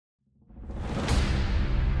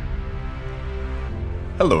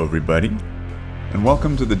Hello, everybody, and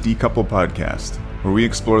welcome to the Decouple Podcast, where we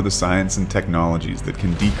explore the science and technologies that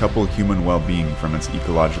can decouple human well-being from its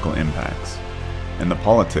ecological impacts, and the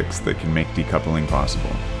politics that can make decoupling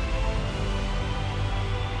possible.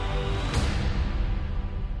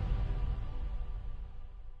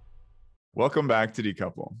 Welcome back to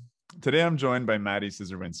Decouple. Today I'm joined by Maddie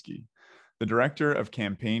Czerwinski, the Director of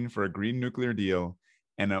Campaign for a Green Nuclear Deal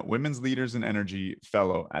and a Women's Leaders in Energy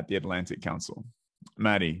Fellow at the Atlantic Council.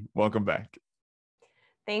 Maddie, welcome back.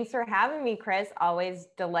 Thanks for having me, Chris. Always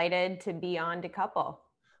delighted to be on Decouple.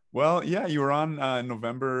 Well, yeah, you were on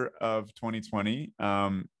November of 2020.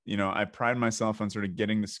 I pride myself on sort of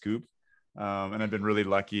getting the scoop, and I've been really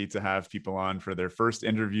lucky to have people on for their first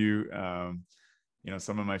interview.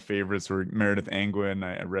 Some of my favorites were Meredith Angwin.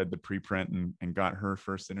 I read the preprint and got her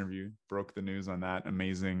first interview, broke the news on that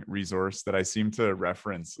amazing resource that I seem to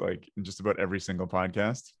reference like in just about every single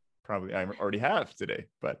podcast. Probably I already have today,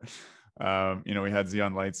 but we had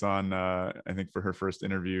Xeon Lights on, I think for her first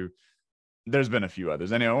interview. There's been a few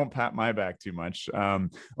others. Anyway, I won't pat my back too much. A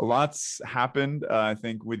lot's happened, I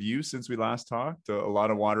think, with you since we last talked. A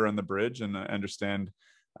lot of water on the bridge, and I understand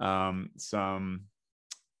some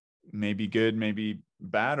maybe good, maybe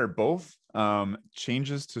bad, or both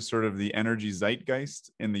changes to sort of the energy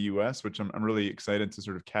zeitgeist in the US, which I'm really excited to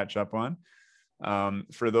sort of catch up on.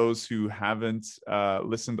 For those who haven't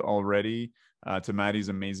listened already to Maddie's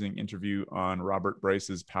amazing interview on Robert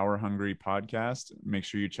Bryce's Power Hungry podcast, make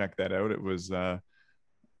sure you check that out. It was an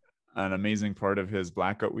amazing part of his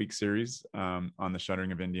Blackout Week series on the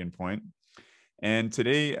shuttering of Indian Point. And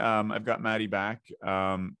today I've got Maddie back,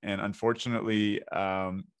 and unfortunately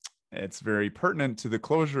it's very pertinent to the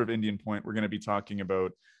closure of Indian Point. We're going to be talking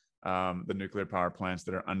about the nuclear power plants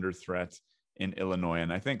that are under threat in Illinois.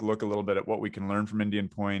 And I think look a little bit at what we can learn from Indian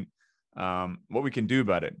Point, what we can do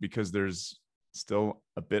about it, because there's still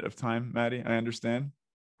a bit of time, Maddie, I understand.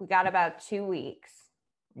 We got about 2 weeks.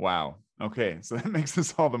 Wow. Okay. So that makes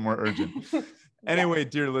this all the more urgent. Anyway, yeah.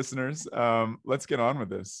 Dear listeners, let's get on with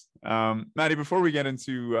this. Maddie, before we get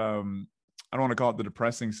into, I don't want to call it the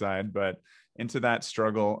depressing side, but into that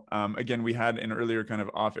struggle. Again, we had in earlier kind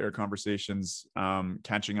of off-air conversations,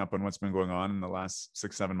 catching up on what's been going on in the last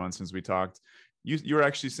 6-7 months since we talked. You were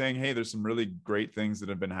actually saying, hey, there's some really great things that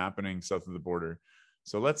have been happening south of the border.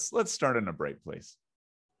 So let's start in a bright place.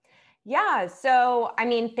 Yeah. So, I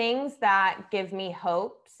mean, things that give me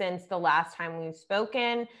hope since the last time we've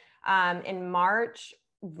spoken. In March,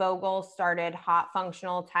 Vogtle started hot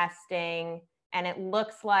functional testing, and it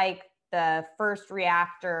looks like the first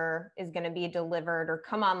reactor is going to be delivered or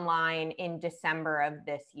come online in December of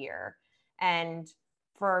this year. And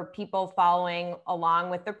for people following along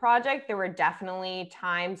with the project, there were definitely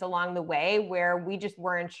times along the way where we just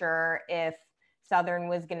weren't sure if Southern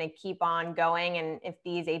was going to keep on going and if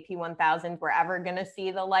these AP1000s were ever going to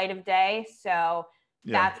see the light of day. So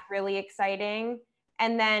that's really exciting.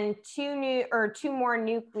 And then two more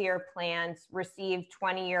nuclear plants received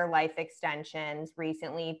 20-year life extensions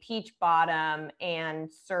recently, Peach Bottom and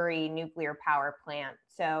Surrey Nuclear Power Plant.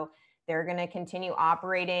 So they're going to continue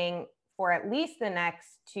operating for at least the next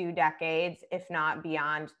 2 decades, if not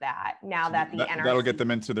beyond that. Now so that the NRC... That'll get them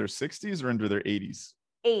into their 60s or into their 80s?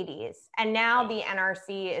 80s. And now the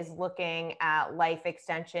NRC is looking at life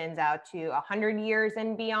extensions out to 100 years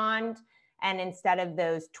and beyond. And instead of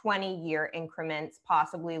those 20-year increments,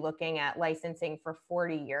 possibly looking at licensing for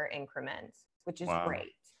 40-year increments, which is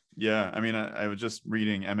great. Yeah, I mean, I was just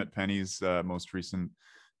reading Emmett Penny's most recent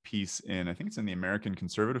piece in, I think it's in the American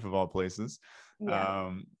Conservative of all places.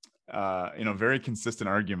 Yeah. Very consistent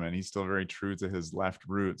argument. He's still very true to his left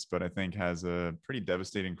roots, but I think has a pretty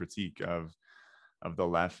devastating critique of the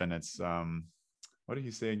left. And it's, what did he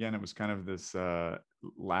say again? It was kind of this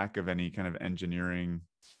lack of any kind of engineering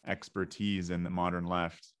expertise in the modern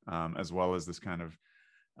left, as well as this kind of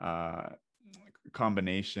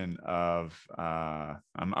combination of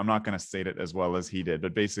I'm not going to state it as well as he did,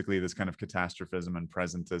 but basically this kind of catastrophism and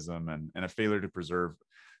presentism and a failure to preserve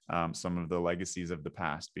some of the legacies of the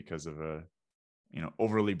past because of a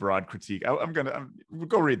overly broad critique. I'm gonna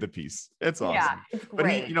go read the piece. It's awesome. Yeah, it's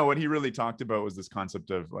great. But what he really talked about was this concept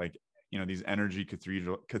of like these energy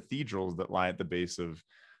cathedrals that lie at the base of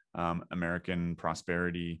American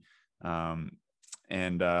prosperity, and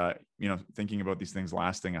thinking about these things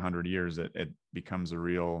lasting 100 years, it becomes a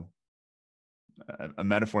real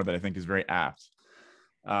metaphor that I think is very apt.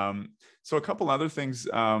 So a couple other things.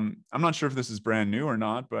 I'm not sure if this is brand new or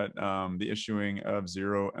not, but the issuing of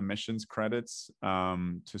zero emissions credits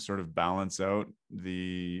to sort of balance out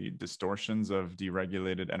the distortions of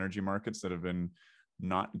deregulated energy markets that have been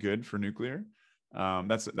not good for nuclear.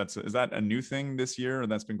 Is that a new thing this year, or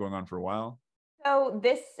that's been going on for a while? So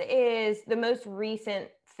this is the most recent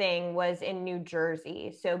thing was in New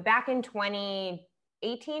Jersey. So back in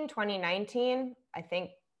 2018, 2019, I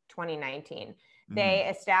think 2019, Mm-hmm. they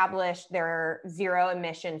established their zero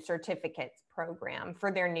emission certificates program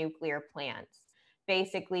for their nuclear plants,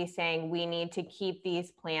 basically saying we need to keep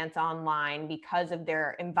these plants online because of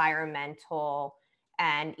their environmental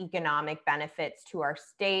and economic benefits to our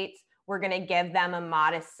states. We're going to give them a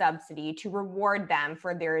modest subsidy to reward them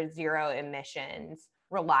for their zero emissions,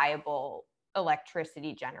 reliable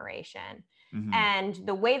electricity generation. Mm-hmm. And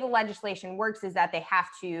the way the legislation works is that they have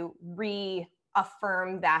to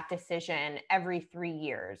reaffirm that decision every 3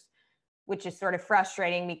 years, which is sort of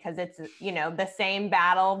frustrating because it's, the same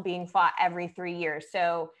battle being fought every 3 years.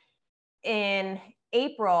 So in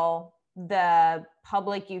April, the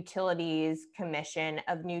Public Utilities Commission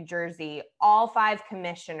of New Jersey, all 5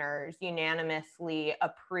 commissioners unanimously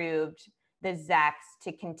approved the ZECs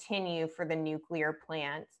to continue for the nuclear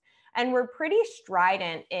plants, and were pretty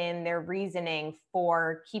strident in their reasoning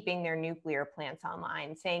for keeping their nuclear plants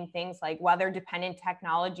online, saying things like weather-dependent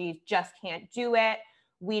technologies just can't do it.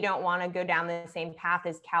 We don't want to go down the same path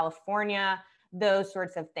as California, those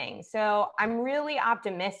sorts of things. So I'm really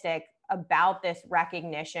optimistic about this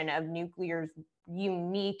recognition of nuclear's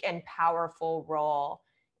unique and powerful role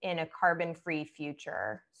in a carbon-free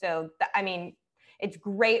future. So, it's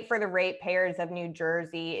great for the ratepayers of New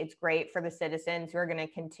Jersey. It's great for the citizens who are going to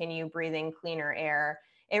continue breathing cleaner air.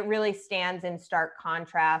 It really stands in stark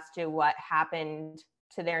contrast to what happened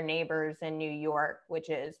to their neighbors in New York,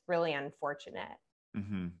 which is really unfortunate.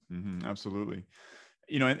 Mm-hmm. Mm-hmm. Absolutely.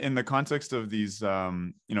 In the context of these,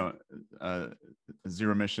 zero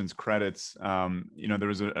emissions credits, there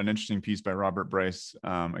was an interesting piece by Robert Bryce,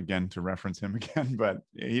 again, to reference him again, but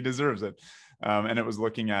he deserves it. And it was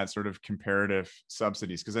looking at sort of comparative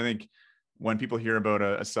subsidies, because I think when people hear about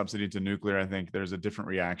a subsidy to nuclear, I think there's a different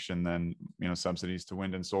reaction than, subsidies to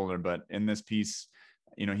wind and solar. But in this piece,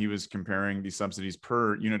 he was comparing these subsidies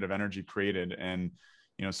per unit of energy created, and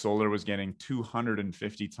solar was getting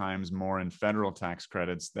 250 times more in federal tax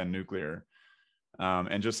credits than nuclear.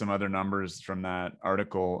 And just some other numbers from that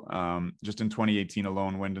article. Just in 2018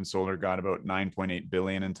 alone, wind and solar got about 9.8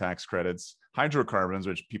 billion in tax credits. Hydrocarbons,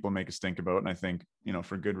 which people make a stink about, and I think,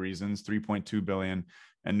 for good reasons, 3.2 billion,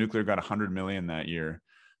 and nuclear got 100 million that year.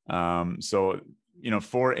 So,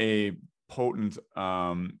 for a potent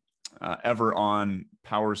ever on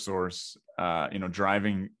power source,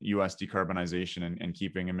 driving US decarbonization and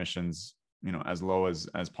keeping emissions, as low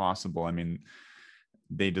as possible. I mean,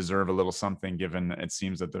 they deserve a little something, given it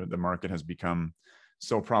seems that the market has become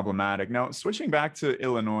so problematic. Now, switching back to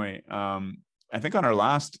Illinois, I think on our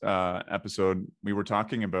last episode, we were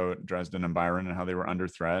talking about Dresden and Byron and how they were under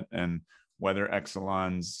threat, and whether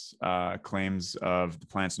Exelon's claims of the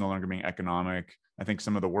plants no longer being economic. I think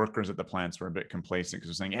some of the workers at the plants were a bit complacent, because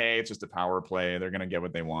they're saying, hey, it's just a power play. They're going to get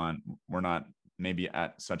what they want. We're not maybe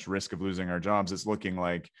at such risk of losing our jobs. It's looking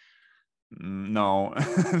like, no,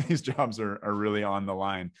 these jobs are really on the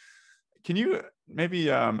line. Can you maybe,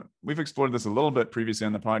 we've explored this a little bit previously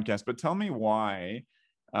on the podcast, but tell me why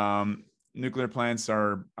nuclear plants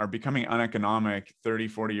are becoming uneconomic 30,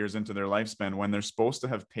 40 years into their lifespan, when they're supposed to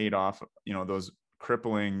have paid off, those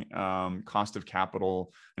crippling cost of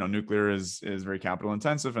capital. Nuclear is very capital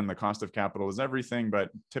intensive, and the cost of capital is everything.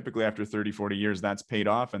 But typically after 30, 40 years, that's paid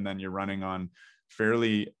off. And then you're running on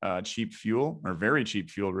fairly cheap fuel, or very cheap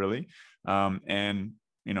fuel, really. And,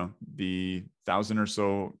 the 1,000 or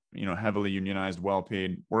so, heavily unionized,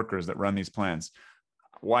 well-paid workers that run these plants.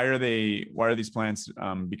 Why are these plants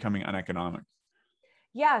becoming uneconomic?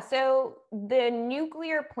 Yeah, so the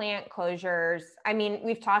nuclear plant closures,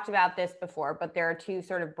 we've talked about this before, but there are two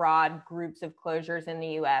sort of broad groups of closures in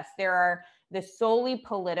the US. There are the solely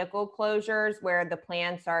political closures, where the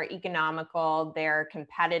plants are economical, they're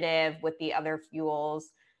competitive with the other fuels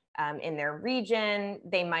in their region.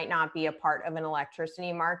 They might not be a part of an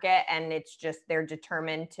electricity market, and it's just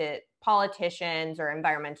politicians or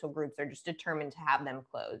environmental groups are just determined to have them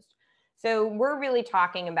closed. So we're really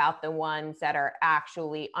talking about the ones that are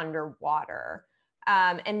actually underwater.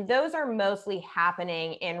 And those are mostly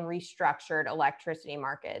happening in restructured electricity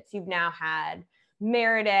markets. You've now had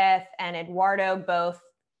Meredith and Eduardo both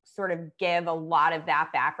sort of give a lot of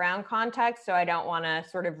that background context, so I don't want to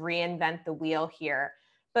sort of reinvent the wheel here.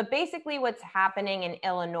 But basically what's happening in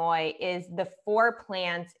Illinois is the 4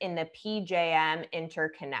 plants in the PJM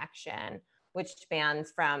interconnection, which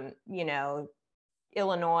spans from,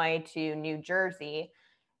 Illinois to New Jersey,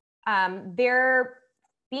 they're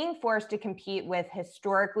being forced to compete with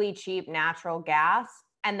historically cheap natural gas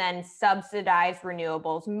and then subsidized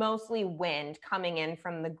renewables, mostly wind coming in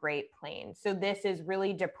from the Great Plains. So this is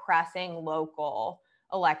really depressing local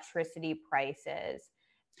electricity prices.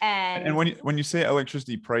 And when you say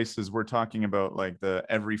electricity prices, we're talking about like the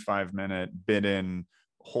every 5 minute bid in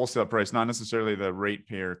wholesale price, not necessarily the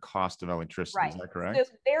ratepayer cost of electricity. Right. Is that correct? So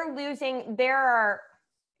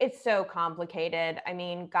it's so complicated. I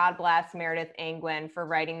mean, God bless Meredith Angwin for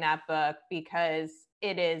writing that book because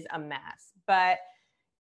it is a mess. But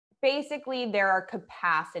basically, there are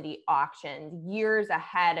capacity auctions years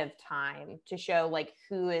ahead of time to show like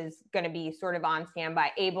who is going to be sort of on standby,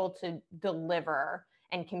 able to deliver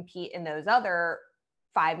and compete in those other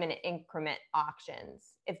 5 minute increment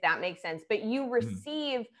auctions, if that makes sense. But you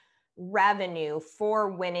receive revenue for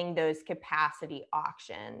winning those capacity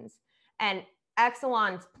auctions. And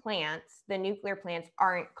Exelon's plants, the nuclear plants,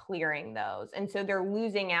 aren't clearing those. And so they're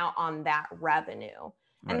losing out on that revenue.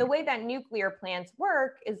 And the way that nuclear plants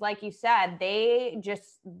work is, like you said,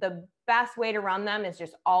 the best way to run them is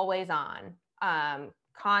just always on,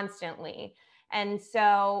 constantly. And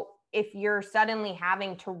so if you're suddenly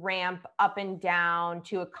having to ramp up and down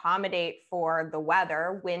to accommodate for the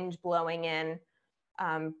weather, wind blowing in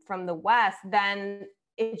from the west, then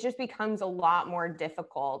it just becomes a lot more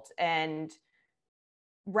difficult. And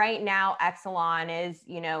right now, Exelon is,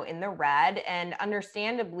 in the red, and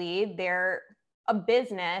understandably, they're a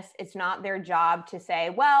business. It's not their job to say,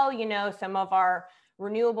 well, some of our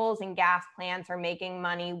renewables and gas plants are making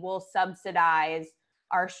money. We'll subsidize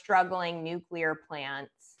our struggling nuclear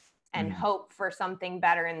plants and hope for something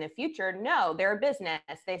better in the future. No, they're a business.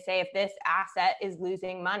 They say if this asset is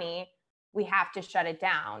losing money, we have to shut it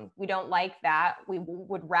down. We don't like that. We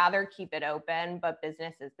would rather keep it open, but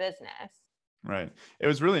business is business. Right. It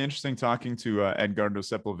was really interesting talking to Edgardo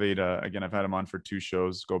Sepulveda. Again, I've had him on for 2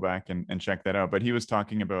 shows. Go back and check that out. But he was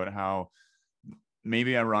talking about how,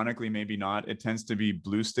 maybe ironically, maybe not, it tends to be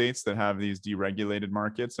blue states that have these deregulated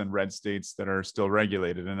markets and red states that are still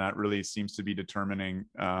regulated. And that really seems to be determining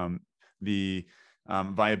the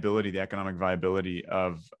viability, the economic viability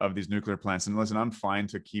of these nuclear plants. And listen, I'm fine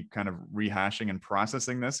to keep kind of rehashing and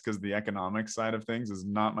processing this because the economic side of things is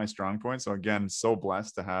not my strong point. So again, so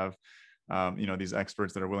blessed to have these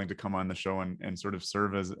experts that are willing to come on the show and sort of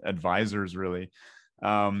serve as advisors, really.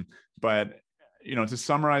 But to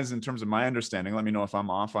summarize in terms of my understanding, let me know if I'm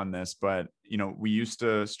off on this, but we used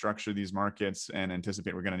to structure these markets and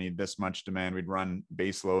anticipate we're going to need this much demand. We'd run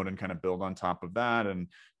base load and kind of build on top of that, and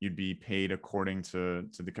you'd be paid according to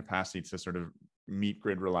the capacity to sort of meet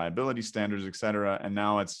grid reliability standards, et cetera. And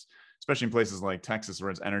now it's, especially in places like Texas where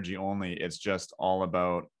it's energy only, it's just all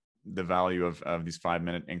about the value of these 5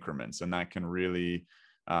 minute increments. And that can really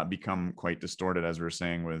become quite distorted, as we were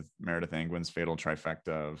saying with Meredith Angwin's fatal trifecta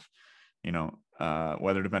of,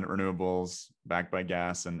 weather dependent renewables backed by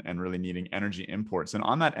gas and really needing energy imports. And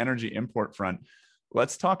on that energy import front,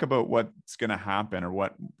 let's talk about what's going to happen, or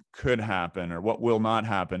what could happen, or what will not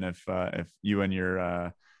happen if you and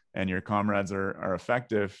your comrades are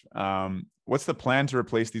effective. What's the plan to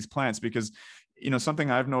replace these plants? Because something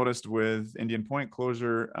I've noticed with Indian Point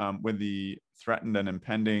closure, with the threatened and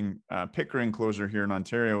impending Pickering closure here in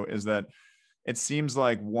Ontario, is that it seems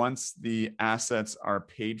like once the assets are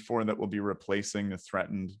paid for that will be replacing the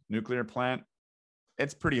threatened nuclear plant,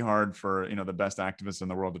 it's pretty hard for the best activists in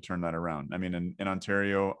the world to turn that around. I mean, in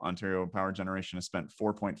Ontario Power Generation has spent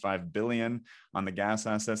 $4.5 billion on the gas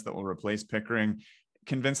assets that will replace Pickering.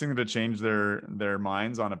 Convincing them to change their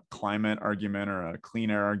minds on a climate argument or a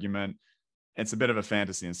clean air argument, it's a bit of a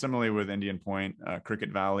fantasy. And similarly with Indian Point,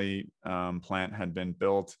 Cricket Valley plant had been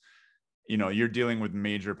built. You're dealing with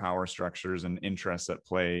major power structures and interests at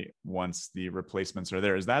play once the replacements are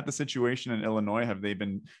there. Is that the situation in Illinois? Have they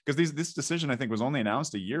been, because this decision I think was only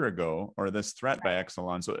announced a year ago, or this threat by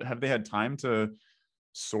Exelon. So have they had time to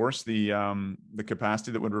source the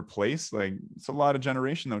capacity that would replace? Like, it's a lot of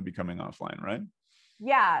generation that would be coming offline, right?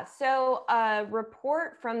 Yeah. So a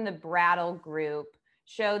report from the Brattle Group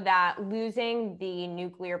showed that losing the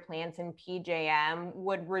nuclear plants in PJM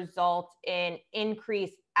would result in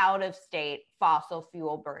increased out-of-state fossil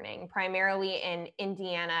fuel burning, primarily in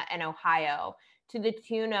Indiana and Ohio, to the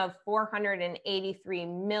tune of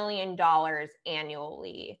 $483 million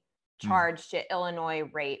annually charged to Illinois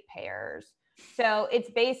ratepayers. So it's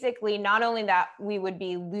basically not only that we would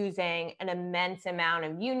be losing an immense amount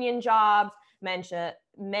of union jobs,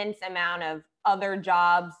 immense amount of other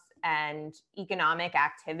jobs and economic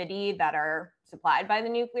activity that are supplied by the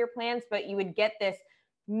nuclear plants, but you would get this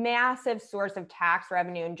massive source of tax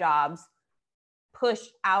revenue and jobs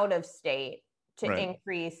pushed out of state to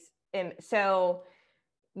increase. So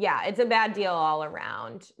Yeah, it's a bad deal all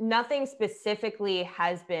around. Nothing specifically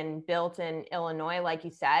has been built in Illinois. Like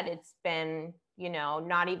you said, it's been,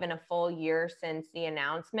 not even a full year since the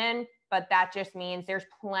announcement, but that just means there's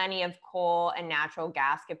plenty of coal and natural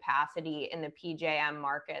gas capacity in the PJM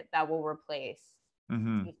market that will replace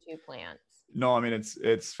Mm-hmm. these two plants. No, I mean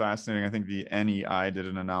it's fascinating. I think the NEI did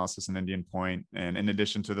an analysis in Indian Point, and in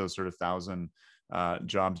addition to those sort of 1,000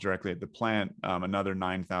 jobs directly at the plant, another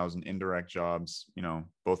 9,000 indirect jobs,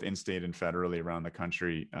 both in-state and federally around the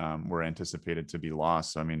country, were anticipated to be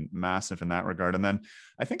lost. So I mean, massive in that regard. And then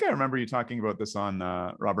I think I remember you talking about this on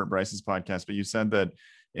Robert Bryce's podcast, but you said that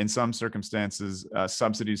in some circumstances,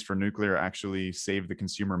 subsidies for nuclear actually save the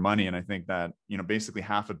consumer money. And I think that, basically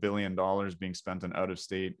 $500 million being spent on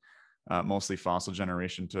out-of-state, mostly fossil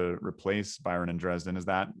generation to replace Byron and Dresden. Is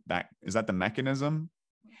that the mechanism?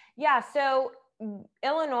 Yeah. So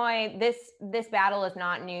Illinois, this battle is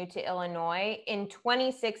not new to Illinois. In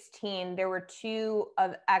 2016, there were two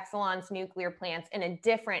of Exelon's nuclear plants in a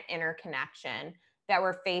different interconnection that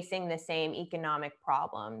were facing the same economic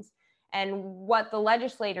problems. And what the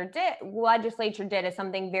legislature did is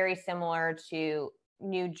something very similar to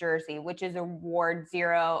New Jersey, which is award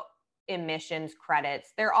zero emissions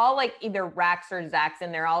credits. They're all like either RECs or ZECs,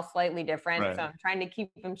 and they're all slightly different. Right. So I'm trying to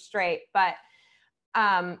keep them straight. But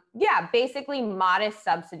basically modest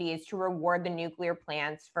subsidies to reward the nuclear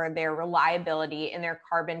plants for their reliability and their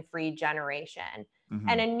carbon-free generation. Mm-hmm.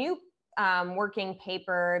 And a new working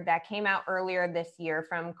paper that came out earlier this year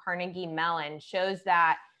from Carnegie Mellon shows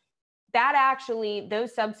that actually,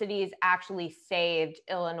 those subsidies actually saved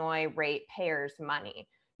Illinois ratepayers money.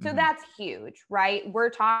 So mm-hmm. That's huge, right? We're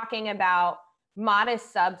talking about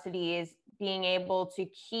modest subsidies being able to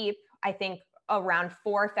keep, I think, around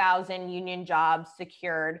 4,000 union jobs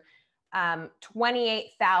secured,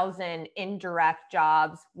 28,000 indirect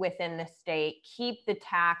jobs within the state, keep the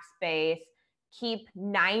tax base, keep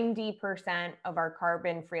 90% of our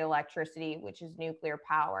carbon-free electricity, which is nuclear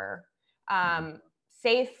power,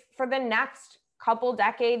 safe for the next couple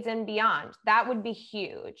decades and beyond. That would be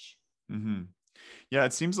huge. Mm-hmm. Yeah,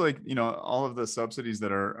 it seems like, all of the subsidies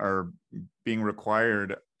that are being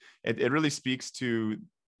required, it really speaks to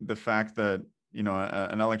the fact that,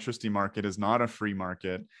 an electricity market is not a free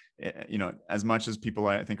market, as much as people,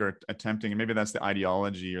 I think, are attempting, and maybe that's the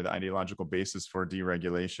ideology or the ideological basis for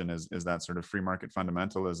deregulation is that sort of free market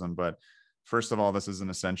fundamentalism. But first of all, this is an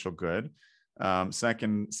essential good.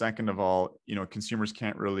 Second of all, consumers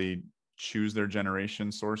can't really choose their generation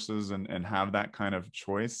sources and have that kind of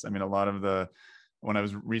choice. I mean, when I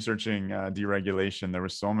was researching deregulation, there were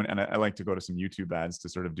so many, and I like to go to some YouTube ads to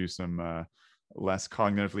sort of do some less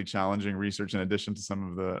cognitively challenging research in addition to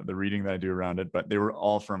some of the reading that I do around it. But they were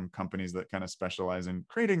all from companies that kind of specialize in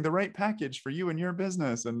creating the right package for you and your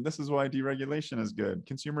business. And this is why deregulation is good,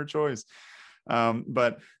 consumer choice.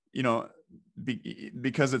 But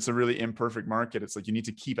because it's a really imperfect market, it's like you need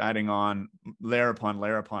to keep adding on layer upon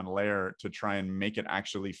layer upon layer to try and make it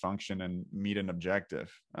actually function and meet an objective.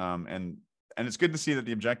 And it's good to see that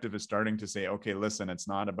the objective is starting to say, okay, listen, it's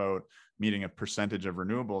not about meeting a percentage of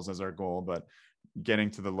renewables as our goal, but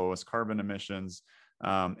getting to the lowest carbon emissions,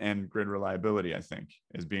 and grid reliability, I think,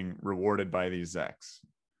 is being rewarded by these ZECs.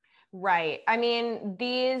 Right. I mean,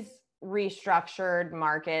 these restructured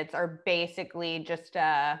markets are basically just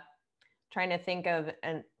trying to think of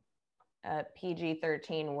a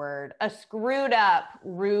PG-13 word, a screwed up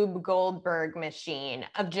Rube Goldberg machine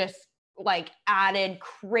of just like added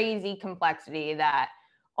crazy complexity that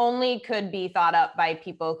only could be thought up by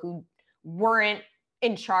people who weren't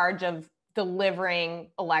in charge of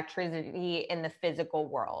delivering electricity in the physical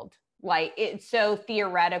world. Like, it's so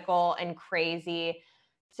theoretical and crazy.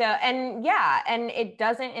 So, and it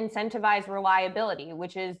doesn't incentivize reliability,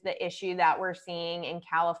 which is the issue that we're seeing in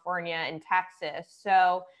California and Texas.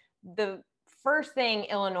 So the first thing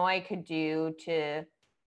Illinois could do to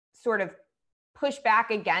sort of push back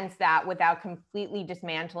against that without completely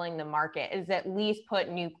dismantling the market is at least put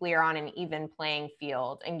nuclear on an even playing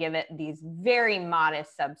field and give it these very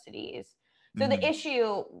modest subsidies. So the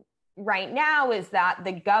issue right now is that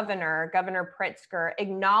the Governor Pritzker,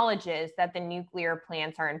 acknowledges that the nuclear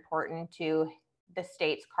plants are important to the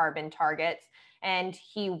state's carbon targets, and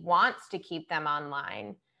he wants to keep them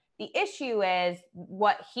online. The issue is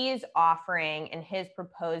what he's offering in his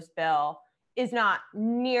proposed bill is not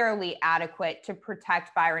nearly adequate to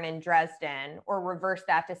protect Byron and Dresden or reverse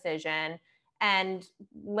that decision. And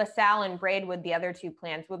LaSalle and Braidwood, the other two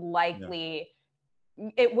plants, would likely,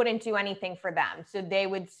 it wouldn't do anything for them. So they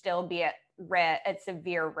would still be at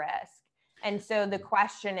severe risk. And so the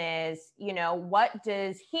question is, what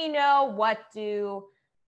does he know? What do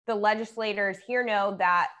the legislators here know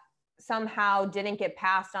that somehow didn't get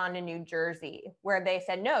passed on to New Jersey, where they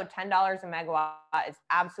said, no, $10 a megawatt is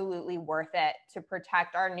absolutely worth it to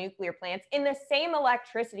protect our nuclear plants in the same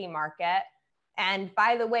electricity market. And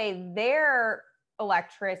by the way, their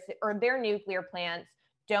electricity or their nuclear plants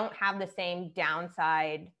don't have the same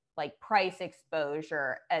downside like price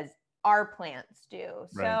exposure as our plants do.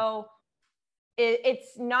 Right. So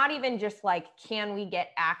it's not even just like, can we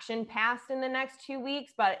get action passed in the next 2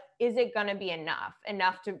 weeks, but is it going to be enough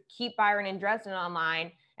to keep Byron and Dresden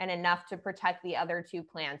online and enough to protect the other 2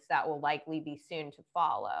 plants that will likely be soon to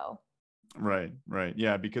follow? Right.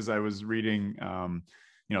 Yeah, because I was reading,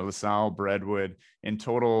 LaSalle, Brentwood, in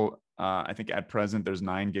total, I think at present there's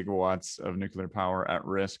 9 gigawatts of nuclear power at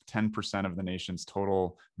risk, 10% of the nation's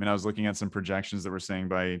total. I mean, I was looking at some projections that were saying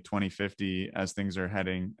by 2050, as things are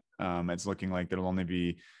heading, it's looking like there'll only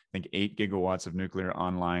be, I think, 8 gigawatts of nuclear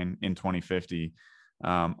online in 2050.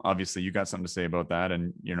 Obviously, you got something to say about that,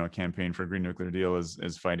 and Campaign for a Green Nuclear Deal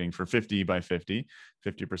is fighting for 50 by 50,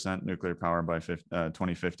 50% nuclear power by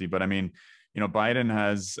 2050. But I mean, Biden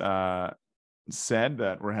has said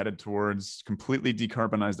that we're headed towards completely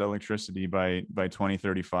decarbonized electricity by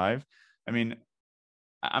 2035. I mean,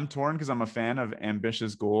 I'm torn because I'm a fan of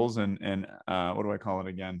ambitious goals and what do I call it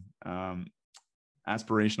again?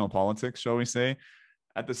 Aspirational politics, shall we say?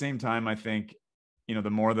 At the same time, I think, the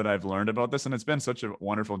more that I've learned about this, and it's been such a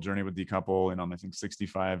wonderful journey with Decouple, I think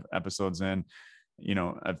 65 episodes in,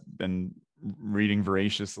 I've been reading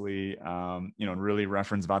voraciously, and really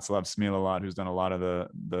reference Václav Smil a lot, who's done a lot of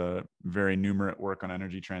the very numerate work on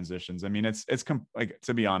energy transitions. I mean, it's like,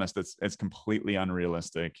 to be honest, it's completely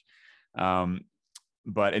unrealistic.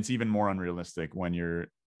 But it's even more unrealistic when you're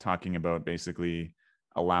talking about basically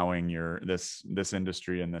allowing this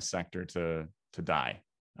industry and this sector to die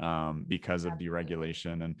because of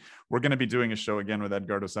deregulation. And we're going to be doing a show again with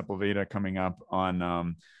Edgardo Sepulveda coming up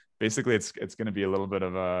on basically it's going to be a little bit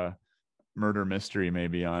of a murder mystery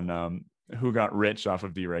maybe on who got rich off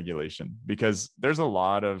of deregulation, because there's a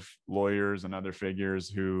lot of lawyers and other figures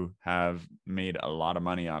who have made a lot of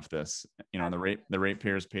money off this. The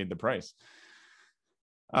ratepayers paid the price.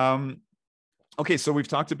 Okay, so we've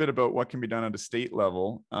talked a bit about what can be done at a state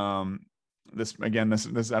level. This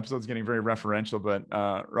episode's getting very referential, but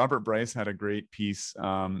Robert Bryce had a great piece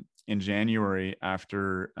in January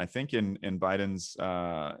after, I think in Biden's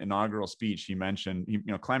inaugural speech, he mentioned,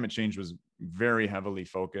 climate change was very heavily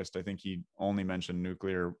focused. I think he only mentioned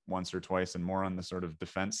nuclear once or twice and more on the sort of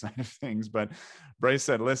defense side of things. But Bryce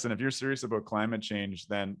said, listen, if you're serious about climate change,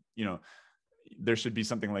 then, there should be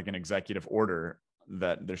something like an executive order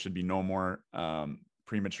that there should be no more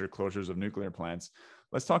premature closures of nuclear plants.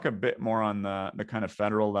 Let's talk a bit more on the kind of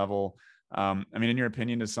federal level. I mean, in your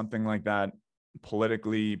opinion, is something like that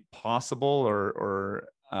politically possible, or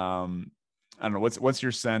I don't know, what's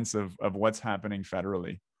your sense of what's happening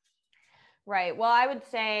federally? Right. Well, I would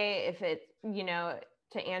say if it's,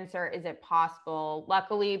 to answer, is it possible?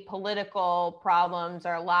 Luckily, political problems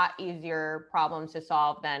are a lot easier problems to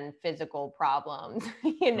solve than physical problems,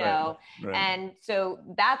 Right. And so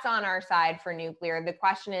that's on our side for nuclear. The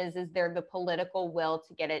question is there the political will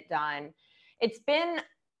to get it done? It's been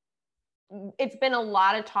a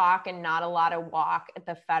lot of talk and not a lot of walk at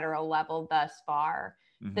the federal level thus far.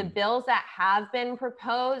 Mm-hmm. The bills that have been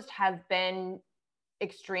proposed have been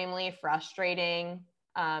extremely frustrating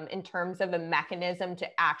in terms of a mechanism to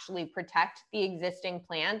actually protect the existing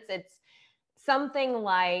plants. It's something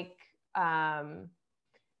like,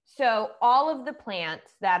 so all of the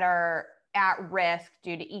plants that are at risk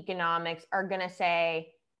due to economics are going to say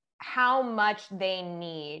how much they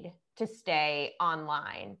need to stay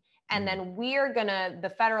online. And then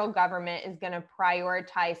the federal government is going to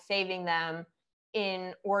prioritize saving them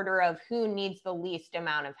in order of who needs the least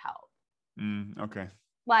amount of help. Okay.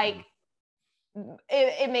 Like,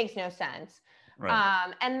 it makes no sense.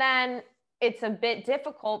 Right. And then it's a bit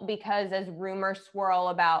difficult because as rumors swirl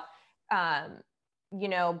about,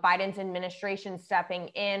 Biden's administration stepping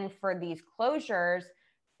in for these closures,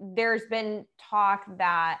 there's been talk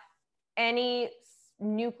that any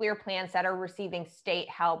nuclear plants that are receiving state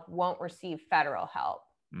help won't receive federal help.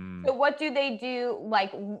 So what do they do?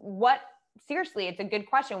 Like, seriously, it's a good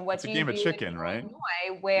question. What do you do? It's a game of chicken, right?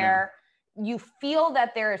 Illinois, where you feel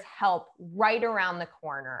that there is help right around the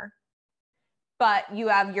corner, but you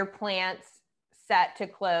have your plants set to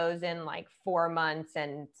close in like 4 months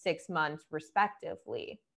and 6 months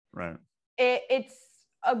respectively. Right. It's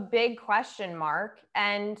a big question mark.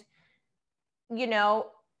 And,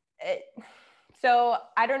 so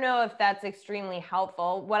I don't know if that's extremely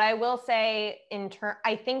helpful. What I will say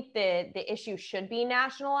I think the issue should be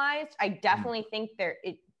nationalized. I definitely think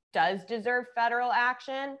does deserve federal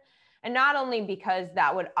action. And not only because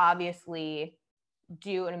that would obviously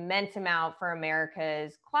do an immense amount for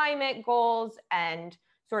America's climate goals and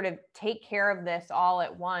sort of take care of this all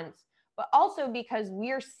at once, but also because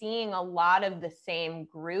we're seeing a lot of the same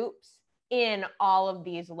groups in all of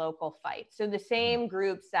these local fights. So the same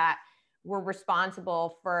groups that were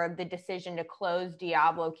responsible for the decision to close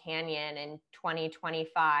Diablo Canyon in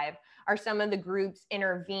 2025 are some of the groups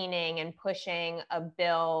intervening and pushing a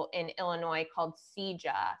bill in Illinois called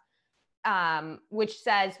CEJA, which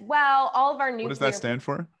says, well, all of our nuclear— What does that stand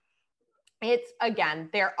for? It's, again,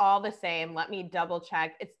 they're all the same. Let me double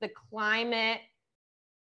check. It's the Climate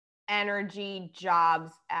Energy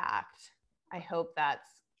Jobs Act. I hope that's—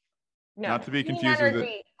 no, not to be confused with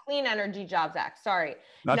the Clean Energy Jobs Act. Sorry.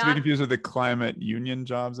 Not to be confused with the Climate Union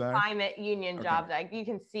Jobs Act. Climate Union Jobs Act. You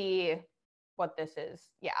can see what this is.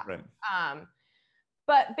 Yeah. Right.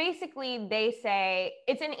 But basically they say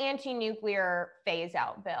it's an anti-nuclear phase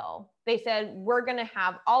out bill. They said we're going to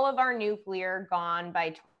have all of our nuclear gone by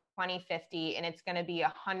 2050 and it's going to be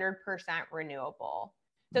 100% renewable.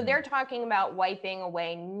 So they're talking about wiping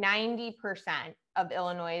away 90% of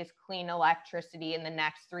Illinois' clean electricity in the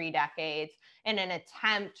next 3 decades in an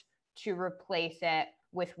attempt to replace it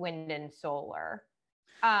with wind and solar,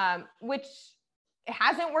 which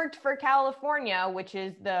hasn't worked for California, which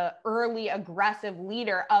is the early aggressive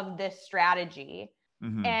leader of this strategy.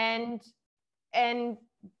 And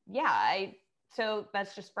yeah, so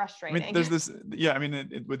that's just frustrating. I mean, there's this, yeah, I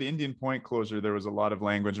mean, with the Indian Point closure, there was a lot of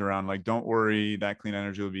language around like, don't worry, that clean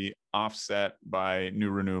energy will be offset by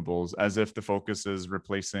new renewables, as if the focus is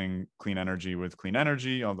replacing clean energy with clean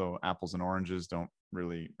energy, although apples and oranges don't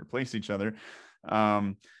really replace each other.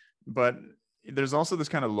 But there's also this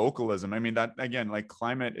kind of localism. I mean, that again, like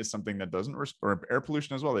climate is something that doesn't, or air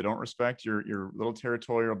pollution as well. They don't respect your little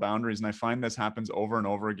territorial boundaries. And I find this happens over and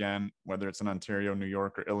over again, whether it's in Ontario, New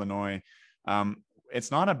York, or Illinois. It's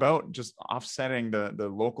not about just offsetting the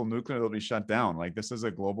local nuclear that'll be shut down. Like this is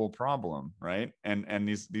a global problem, right? And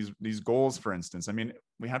these goals, for instance, I mean,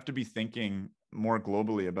 we have to be thinking more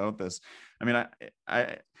globally about this. I mean,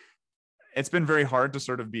 it's been very hard to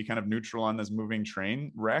sort of be kind of neutral on this moving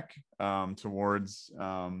train wreck towards,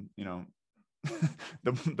 you know,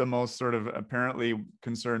 the most sort of apparently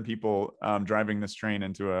concerned people driving this train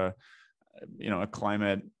into a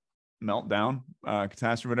climate meltdown,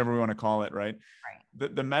 catastrophe, whatever we want to call it, right?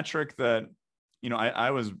 The metric that, you know,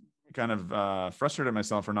 I was kind of frustrated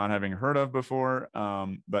myself for not having heard of before,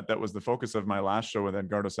 but that was the focus of my last show with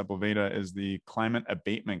Edgardo Sepulveda, is the climate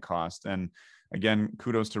abatement cost. And again,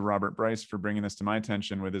 kudos to Robert Bryce for bringing this to my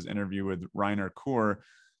attention with his interview with Rainer Kuhr.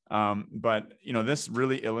 But, you know, this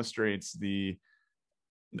really illustrates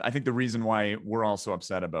I think the reason why we're all so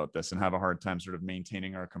upset about this and have a hard time sort of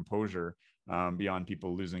maintaining our composure, beyond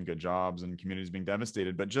people losing good jobs and communities being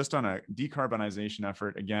devastated. But just on a decarbonization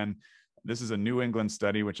effort, again, this is a New England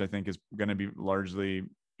study, which I think is going to be largely,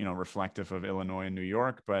 you know, reflective of Illinois and New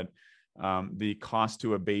York. But the cost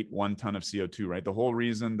to abate 1 ton of CO2, right? The whole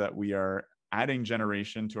reason that we are adding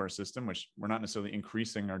generation to our system, which we're not necessarily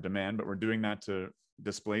increasing our demand, but we're doing that to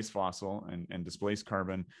displace fossil and displace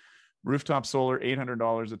carbon. Rooftop solar,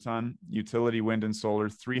 $800 a ton. Utility wind and solar,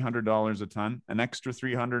 $300 a ton. An extra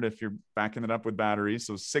 $300 if you're backing it up with batteries,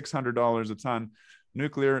 so $600 a ton.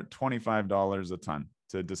 Nuclear, $25 a ton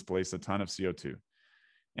to displace a ton of CO2.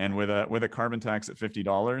 And with a carbon tax at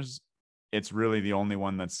 $50, it's really the only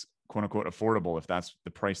one that's quote unquote affordable, if that's the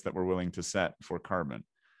price that we're willing to set for carbon.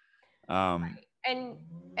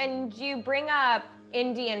 And you bring up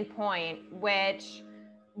Indian Point, which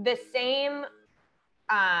the same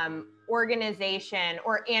organization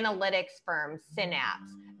or analytics firm,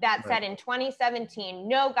 Synapse, that said in 2017,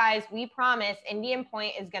 no, guys, we promise Indian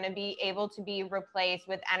Point is going to be able to be replaced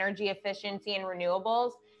with energy efficiency and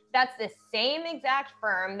renewables. That's the same exact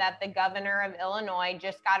firm that the governor of Illinois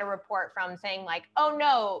just got a report from saying like, oh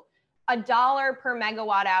no, $1 per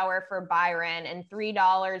megawatt hour for Byron and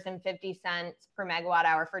 $3.50 per megawatt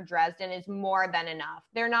hour for Dresden is more than enough.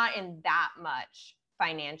 They're not in that much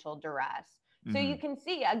financial duress. So you can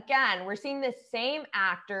see, again, we're seeing the same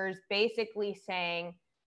actors basically saying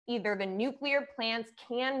either the nuclear plants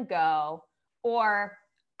can go or,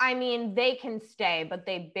 I mean, they can stay, but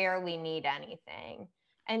they barely need anything.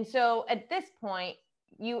 And so at this point,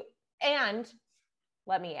 and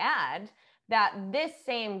let me add that this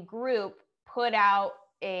same group put out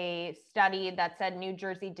a study that said New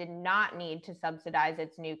Jersey did not need to subsidize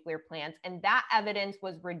its nuclear plants. And that evidence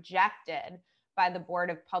was rejected by the Board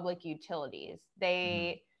of Public Utilities.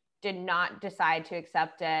 They did not decide to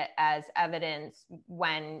accept it as evidence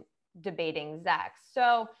when debating ZECs.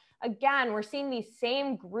 So again, we're seeing these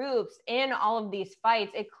same groups in all of these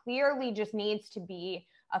fights. It clearly just needs to be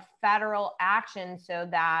a federal action so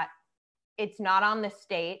that it's not on the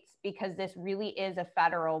states, because this really is a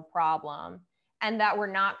federal problem, and that we're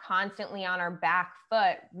not constantly on our back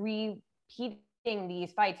foot repeating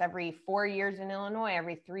these fights every 4 years in Illinois,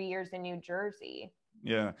 every 3 years in New Jersey.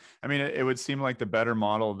 Yeah. I mean, it would seem like the better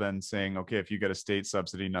model than saying, okay, if you get a state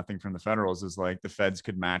subsidy, nothing from the federals, is like the feds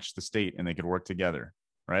could match the state and they could work together,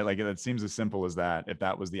 right? Like it seems as simple as that, if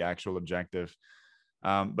that was the actual objective.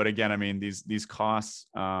 But again, I mean, these costs,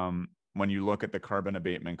 when you look at the carbon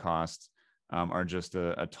abatement costs, are just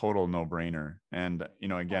a total no-brainer. And, you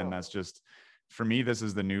know, again, that's just, for me, this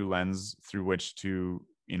is the new lens through which to,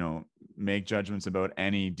 you know, make judgments about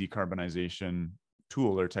any decarbonization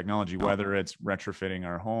tool or technology, whether it's retrofitting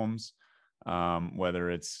our homes, whether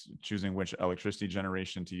it's choosing which electricity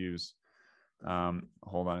generation to use.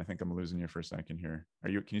 Hold on, I think I'm losing you for a second here.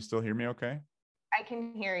 Can you still hear me okay? I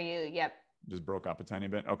can hear you. Yep. Just broke up a tiny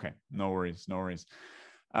bit. Okay, no worries.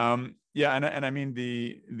 Yeah, and I mean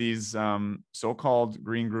these so-called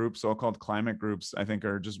green groups, so-called climate groups, I think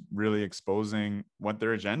are just really exposing what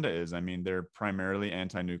their agenda is. I mean, they're primarily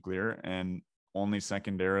anti-nuclear and only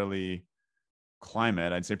secondarily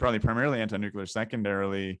climate. I'd say probably primarily anti-nuclear,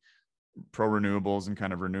 secondarily pro-renewables and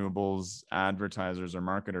kind of renewables advertisers or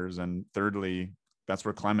marketers, and thirdly, that's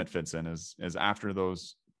where climate fits in, is after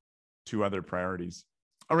those two other priorities.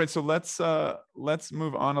 All right, so let's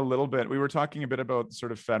move on a little bit. We were talking a bit about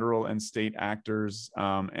sort of federal and state actors,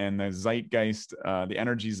 and the zeitgeist, the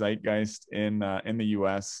energy zeitgeist in the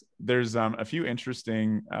U.S. There's a few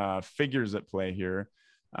interesting figures at play here.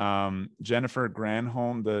 Jennifer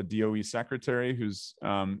Granholm, the DOE secretary, who's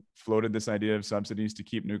floated this idea of subsidies to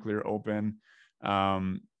keep nuclear open.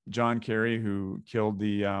 John Kerry, who killed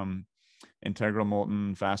the Integral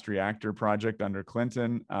Molten Fast Reactor project under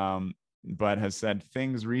Clinton, but has said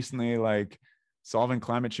things recently like solving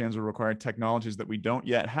climate change will require technologies that we don't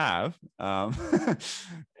yet have,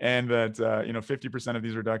 and that 50% of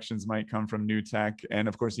these reductions might come from new tech. And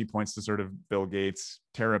of course, he points to sort of Bill Gates,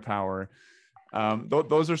 TerraPower.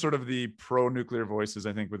 Those are sort of the pro-nuclear voices,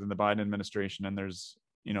 I think, within the Biden administration. And there's,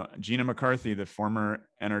 Gina McCarthy, the former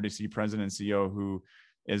NRDC president and CEO, who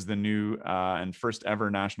is the new and first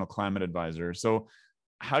ever national climate advisor. So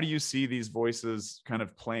how do you see these voices kind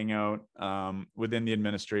of playing out within the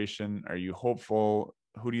administration? Are you hopeful?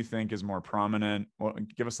 Who do you think is more prominent? Well,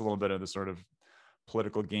 give us a little bit of the sort of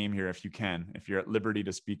political game here, if you can, if you're at liberty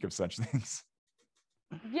to speak of such things.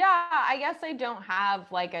 Yeah, I guess I don't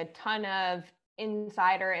have like a ton of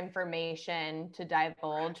insider information to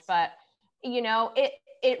divulge, but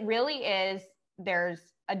it really is, there's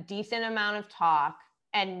a decent amount of talk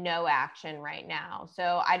and no action right now.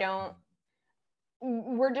 So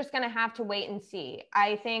we're just going to have to wait and see.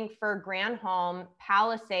 I think for Granholm,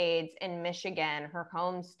 Palisades in Michigan, her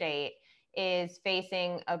home state, is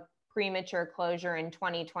facing a premature closure in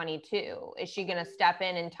 2022. Is she going to step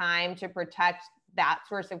in time to protect that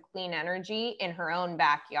source of clean energy in her own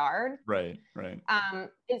backyard? Right.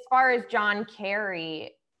 As far as John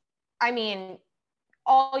Kerry, I mean,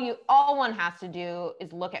 all one has to do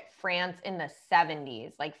is look at France in the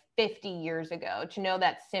 70s, like 50 years ago, to know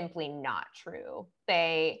that's simply not true.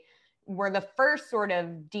 They were the first sort of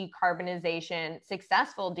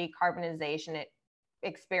successful decarbonization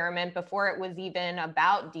experiment before it was even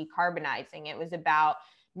about decarbonizing. It was about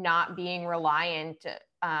not being reliant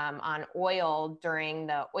on oil during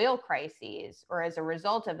the oil crises or as a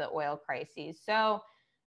result of the oil crises. So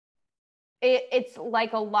it's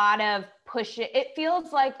like a lot of it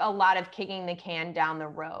feels like a lot of kicking the can down the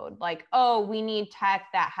road. Like, oh, we need tech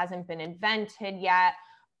that hasn't been invented yet.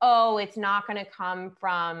 Oh, it's not going to come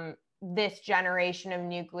from this generation of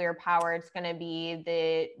nuclear power. It's going to be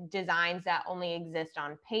the designs that only exist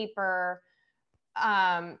on paper.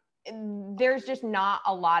 There's just not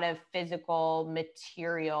a lot of physical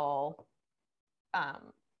material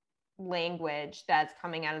language that's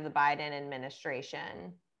coming out of the Biden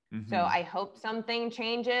administration. Mm-hmm. So I hope something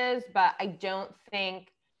changes, but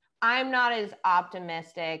I'm not as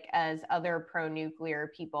optimistic as other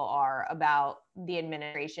pro-nuclear people are about the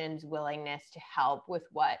administration's willingness to help with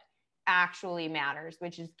what actually matters,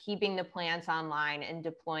 which is keeping the plants online and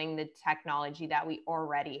deploying the technology that we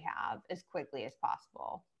already have as quickly as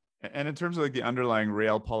possible. And in terms of like the underlying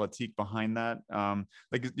realpolitik behind that,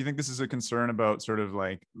 like, do you think this is a concern about sort of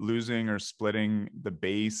like losing or splitting the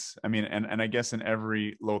base? I mean, and I guess in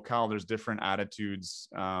every locale, there's different attitudes,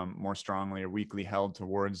 more strongly or weakly held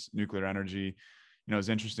towards nuclear energy. It's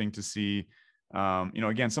interesting to see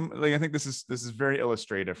Again, I think this is very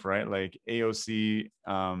illustrative, right? Like AOC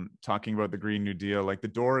talking about the Green New Deal, like the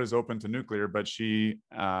door is open to nuclear, but she,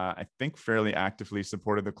 I think, fairly actively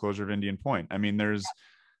supported the closure of Indian Point. I mean, there's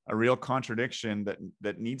a real contradiction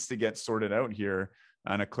that needs to get sorted out here,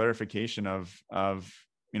 and a clarification of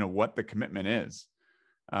what the commitment is.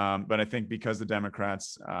 But I think because the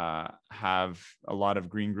Democrats have a lot of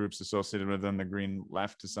green groups associated with them, the Green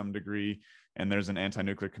Left to some degree, and there's an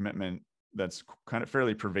anti-nuclear commitment that's kind of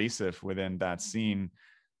fairly pervasive within that scene.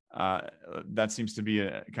 That seems to be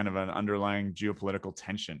a kind of an underlying geopolitical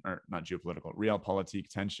tension, or not geopolitical, realpolitik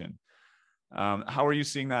tension. How are you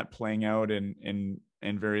seeing that playing out in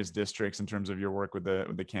various districts in terms of your work with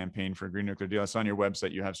the campaign for a Green Nuclear Deal? I saw on your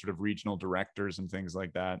website you have sort of regional directors and things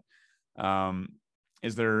like that.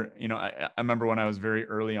 Is there, I remember when I was very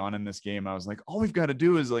early on in this game, I was like, all we've got to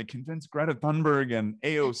do is like convince Greta Thunberg and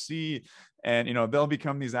AOC, and they'll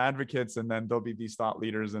become these advocates, and then they'll be these thought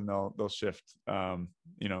leaders, and they'll shift the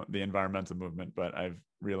environmental movement. But I've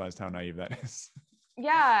realized how naive that is.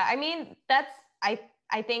 Yeah, I mean, I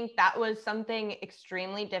think that was something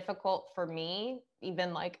extremely difficult for me,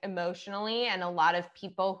 even like emotionally, and a lot of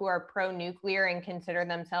people who are pro-nuclear and consider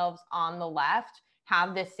themselves on the left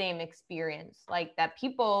have this same experience, like that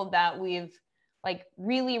people that we've like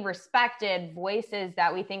really respected, voices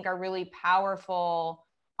that we think are really powerful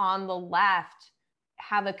on the left,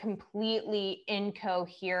 have a completely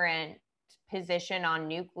incoherent position on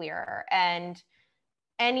nuclear. And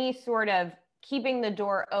any sort of keeping the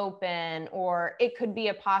door open, or it could be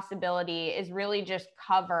a possibility, is really just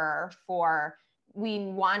cover for, we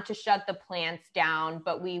want to shut the plants down,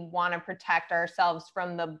 but we want to protect ourselves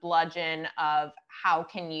from the bludgeon of how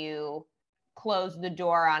can you close the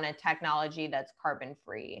door on a technology that's carbon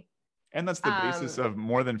free. And that's the basis of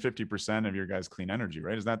more than 50% of your guys' clean energy,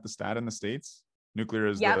 right? Is that the stat in the States? Nuclear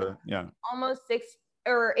is almost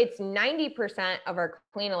it's 90% of our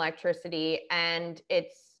clean electricity, and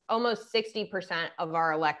it's almost 60% of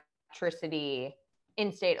our electricity,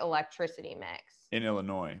 in-state electricity mix. In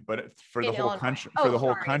Illinois, but for the whole country, for the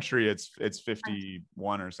whole country, it's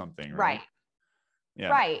 51 or something, right? Yeah.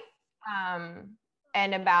 Right.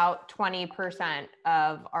 And about 20%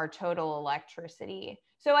 of our total electricity.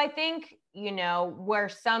 So I think, where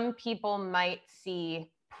some people might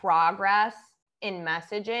see progress in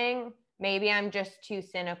messaging, maybe I'm just too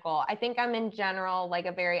cynical. I think I'm in general like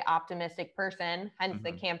a very optimistic person, hence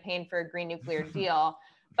the campaign for a Green Nuclear Deal.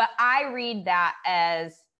 But I read that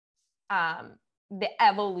as the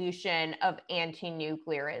evolution of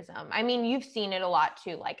anti-nuclearism. I mean, you've seen it a lot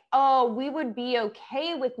too, like, oh, we would be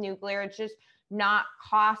okay with nuclear, it's just not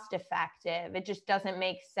cost effective, it just doesn't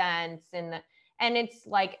make sense. And it's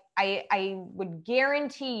like, I would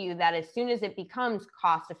guarantee you that as soon as it becomes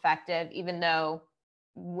cost effective, even though,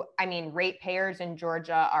 I mean, ratepayers in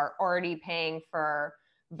Georgia are already paying for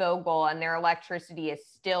Vogtle, and their electricity is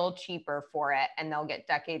still cheaper for it, and they'll get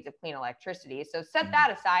decades of clean electricity. So set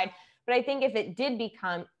that aside. But I think if it did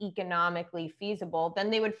become economically feasible, then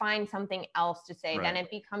they would find something else to say. Right. Then it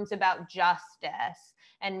becomes about justice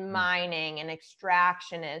and mining and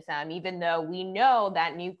extractionism, even though we know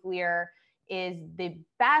that nuclear is the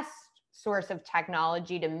best source of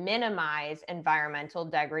technology to minimize environmental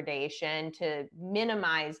degradation, to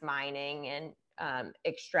minimize mining and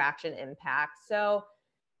extraction impacts. So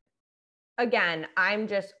again, I'm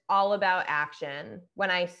just all about action. When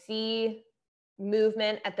I see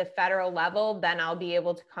movement at the federal level, then I'll be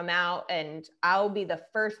able to come out and I'll be the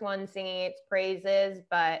first one singing its praises.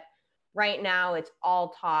 But right now it's all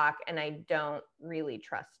talk, and I don't really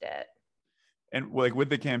trust it. And like with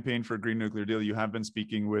the campaign for Green Nuclear Deal, you have been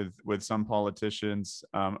speaking with some politicians.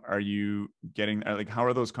 Are you getting, like, how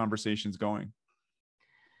are those conversations going?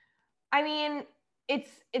 I mean,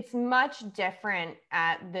 it's much different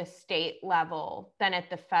at the state level than at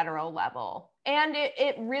the federal level. And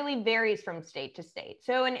it really varies from state to state.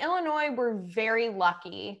 So in Illinois, we're very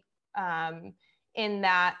lucky in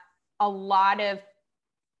that a lot of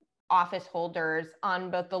office holders on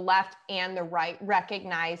both the left and the right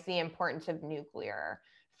recognize the importance of nuclear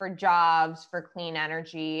for jobs, for clean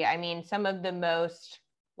energy. I mean, some of the most,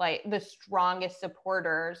 like, the strongest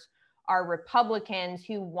supporters are Republicans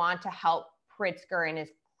who want to help Pritzker and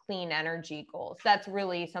his clean energy goals. That's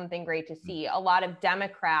really something great to see. A lot of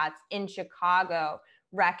Democrats in Chicago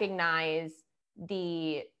recognize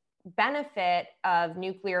the benefit of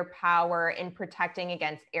nuclear power in protecting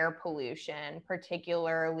against air pollution,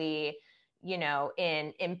 particularly,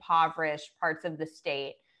 in impoverished parts of the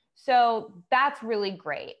state. So that's really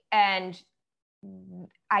great. And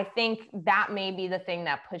I think that may be the thing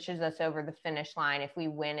that pushes us over the finish line if we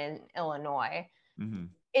win in Illinois.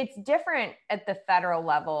 it's different at the federal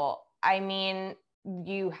level. I mean,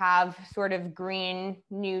 you have sort of Green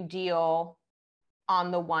New Deal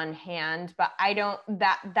on the one hand, but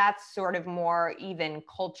that's sort of more even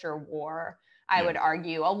culture war, I would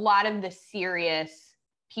argue. A lot of the serious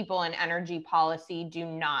people in energy policy do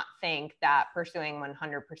not think that pursuing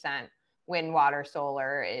 100% wind, water,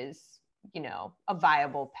 solar is, a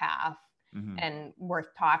viable path and worth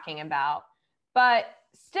talking about. But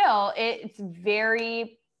still, it's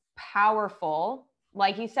very powerful.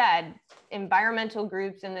 Like you said, environmental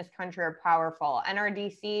groups in this country are powerful.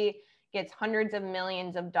 NRDC gets hundreds of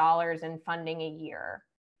millions of dollars in funding a year.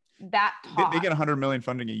 That they get 100 million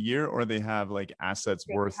funding a year, or they have like assets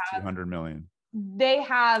worth 200 million? They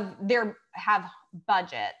have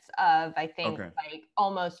budgets of, I think, like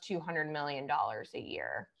almost $200 million a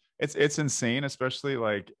year. It's insane, especially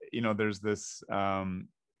like, there's this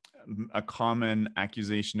a common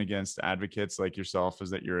accusation against advocates like yourself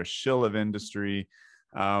is that you're a shill of industry.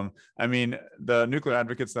 I mean, the nuclear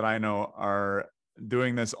advocates that I know are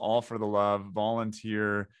doing this all for the love,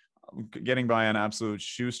 volunteer, getting by on absolute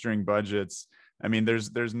shoestring budgets. I mean,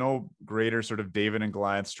 there's no greater sort of David and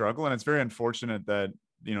Goliath struggle. And it's very unfortunate that,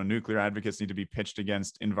 nuclear advocates need to be pitched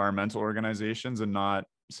against environmental organizations and not,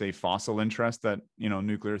 say, fossil interest that,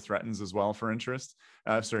 nuclear threatens as well for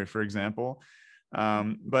example.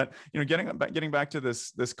 But, getting back to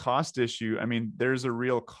this cost issue, I mean, there's a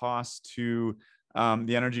real cost to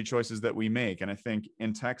the energy choices that we make. And I think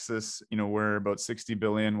in Texas, where about 60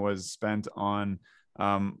 billion was spent on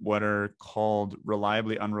what are called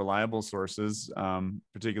reliably unreliable sources,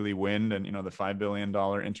 particularly wind, and the $5 billion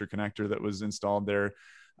interconnector that was installed there.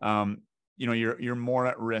 You're more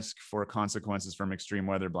at risk for consequences from extreme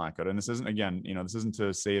weather blackout. And this isn't, again, this isn't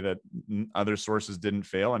to say that other sources didn't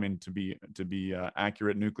fail. I mean, to be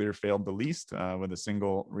accurate, nuclear failed the least with a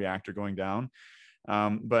single reactor going down.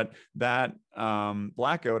 But that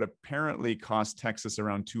blackout apparently cost Texas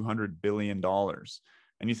around $200 billion.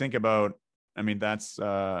 And you think about, I mean, that's 10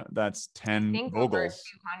 Vogels. Over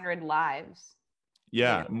 200 lives.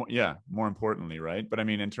 Yeah. More importantly, right? But I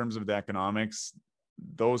mean, in terms of the economics,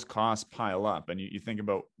 those costs pile up. And you think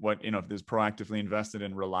about what, if there's proactively invested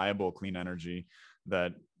in reliable clean energy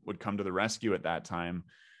that would come to the rescue at that time,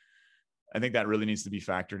 I think that really needs to be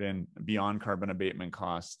factored in beyond carbon abatement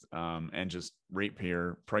cost and just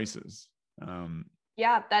ratepayer prices.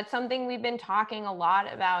 Yeah, that's something we've been talking a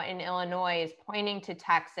lot about in Illinois, is pointing to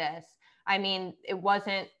Texas. I mean,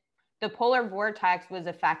 the polar vortex was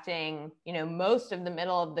affecting, most of the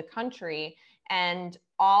middle of the country, and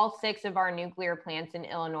all 6 of our nuclear plants in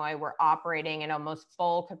Illinois were operating at almost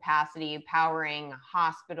full capacity, powering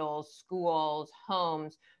hospitals, schools,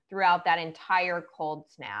 homes throughout that entire cold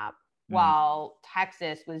snap, while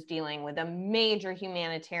Texas was dealing with a major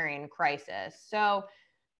humanitarian crisis. So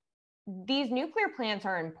these nuclear plants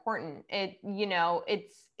are important.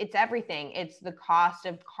 It's everything. It's the cost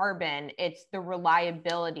of carbon. It's the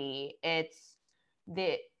reliability.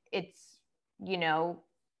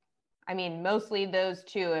 I mean, mostly those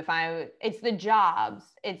two. It's the jobs.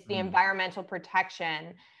 It's the environmental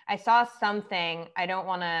protection. I saw something.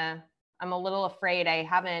 I'm a little afraid I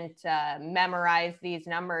haven't memorized these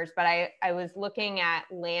numbers, but I was looking at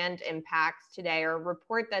land impacts today, or a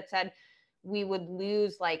report that said we would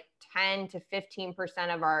lose like 10 to 15%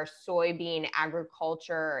 of our soybean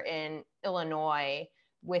agriculture in Illinois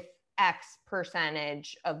with X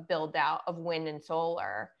percentage of build out of wind and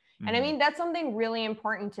solar. And I mean, that's something really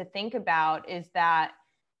important to think about, is that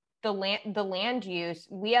the land use,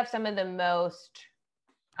 we have some of the most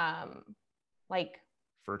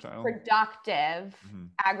fertile, productive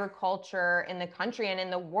agriculture in the country and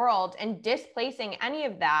in the world, and displacing any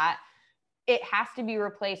of that, it has to be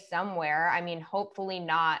replaced somewhere. I mean, hopefully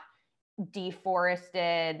not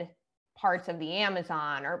deforested parts of the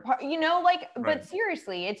Amazon but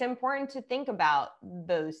seriously, it's important to think about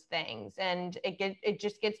those things, and it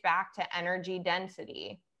just gets back to energy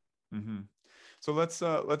density. So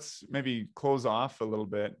let's maybe close off a little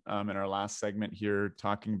bit in our last segment here,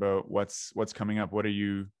 talking about what's coming up. What are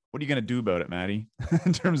you going to do about it, Maddie,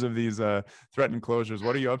 in terms of these threatened closures?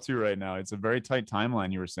 What are you up to right now? It's a very tight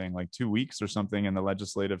timeline. You were saying like 2 weeks or something, and the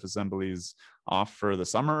Legislative Assembly's off for the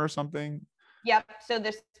summer or something. Yep. So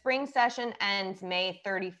the spring session ends May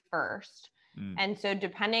 31st. And so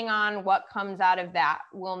depending on what comes out of that,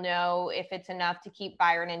 we'll know if it's enough to keep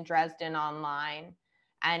Byron and Dresden online.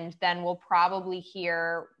 And then we'll probably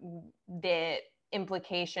hear the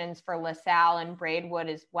implications for LaSalle and Braidwood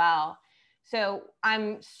as well. So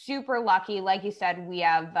I'm super lucky. Like you said, we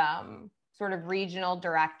have sort of regional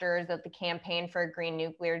directors at the Campaign for a Green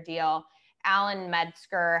Nuclear Deal. Alan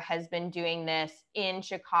Metzger has been doing this in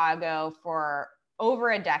Chicago for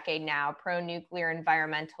over a decade now, pro-nuclear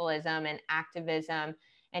environmentalism and activism.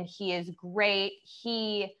 And he is great.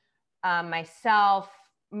 He, myself,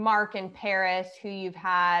 Mark and Paris, who you've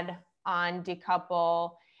had on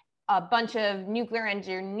Decouple, a bunch of nuclear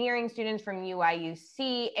engineering students from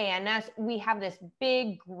UIUC, ANS. We have this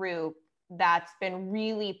big group that's been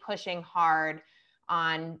really pushing hard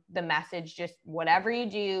on the message, just whatever you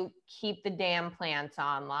do, keep the damn plants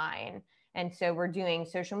online. And so we're doing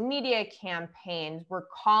social media campaigns, we're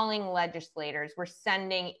calling legislators, we're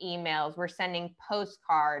sending emails, we're sending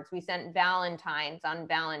postcards. We sent Valentines on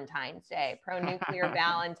Valentine's Day, pro-nuclear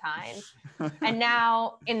Valentines. And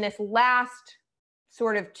now in this last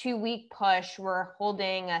sort of 2-week push, we're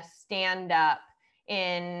holding a stand-up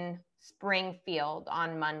in Springfield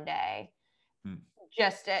on Monday.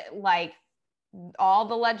 Just like, all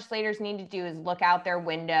the legislators need to do is look out their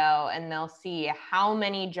window and they'll see how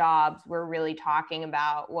many jobs we're really talking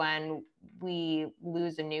about when we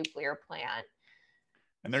lose a nuclear plant.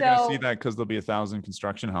 And they're going to see that because there'll be 1,000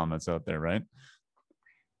 construction helmets out there, right?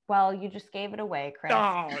 Well, you just gave it away, Chris.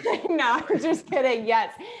 Oh. No, just kidding.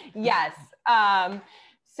 Yes.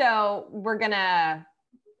 So we're going to,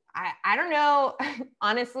 I don't know.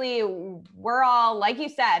 Honestly, we're all, like you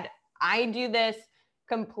said, I do this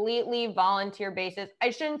completely volunteer basis. I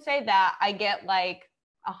shouldn't say that. I get like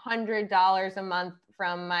 $100 a month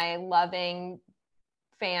from my loving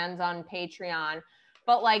fans on Patreon,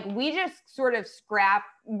 but like we just sort of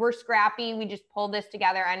we're scrappy. We just pull this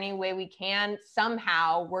together any way we can.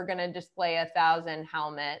 Somehow we're going to display 1,000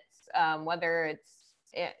 helmets, whether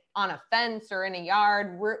it's on a fence or in a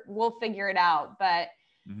yard, we'll figure it out. But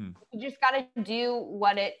you just got to do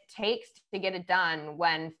what it takes to get it done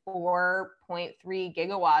when 4.3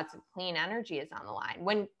 gigawatts of clean energy is on the line,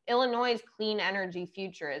 when Illinois' clean energy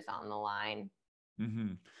future is on the line.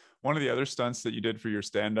 One of the other stunts that you did for your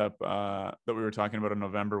stand-up that we were talking about in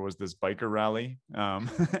November was this biker rally.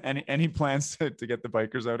 Any plans to get the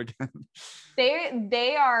bikers out again?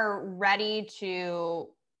 They are ready to...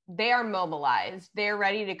 They are mobilized. They're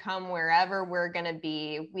ready to come wherever we're going to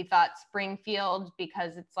be. We thought Springfield,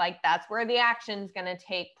 because it's like, that's where the action's going to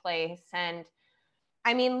take place. And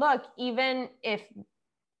I mean, look, even if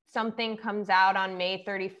something comes out on May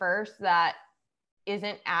 31st that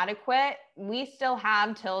isn't adequate, we still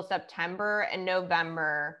have till September and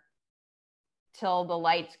November till the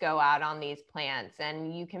lights go out on these plants.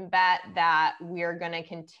 And you can bet that we're going to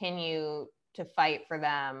continue to fight for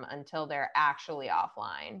them until they're actually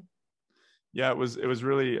offline. Yeah, it was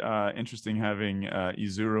really interesting having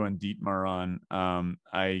Izuru and Dietmar on.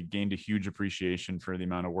 I gained a huge appreciation for the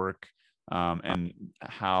amount of work and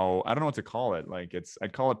how, I don't know what to call it. Like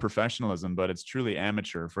I'd call it professionalism, but it's truly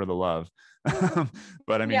amateur for the love.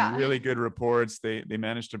 But I mean, really good reports. They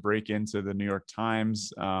managed to break into the New York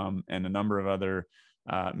Times and a number of other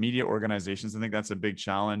media organizations. I think that's a big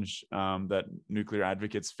challenge that nuclear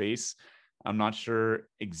advocates face. I'm not sure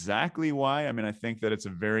exactly why. I mean, I think that it's a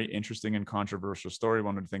very interesting and controversial story.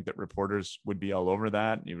 One would think that reporters would be all over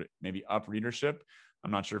that, maybe up readership. I'm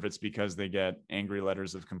not sure if it's because they get angry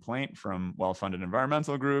letters of complaint from well-funded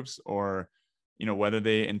environmental groups, or, whether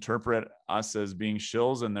they interpret us as being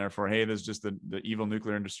shills and therefore, hey, there's just the evil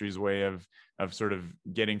nuclear industry's way of sort of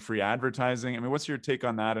getting free advertising. I mean, what's your take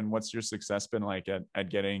on that? And what's your success been like at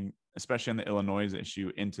getting, especially on the Illinois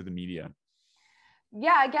issue, into the media?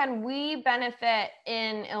 Yeah, again, we benefit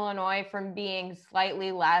in Illinois from being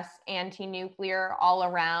slightly less anti-nuclear all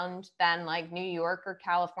around than like New York or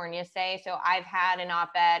California, say. So I've had an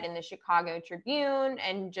op-ed in the Chicago Tribune,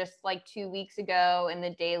 and just like 2 weeks ago in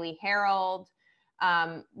the Daily Herald.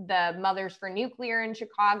 The Mothers for Nuclear in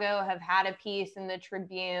Chicago have had a piece in the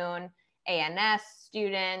Tribune, ANS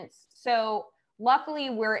students. So luckily,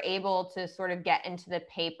 we're able to sort of get into the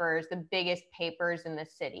papers, the biggest papers in the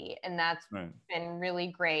city, and that's been really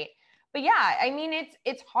great. But yeah, I mean,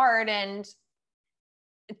 it's hard, and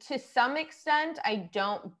to some extent, I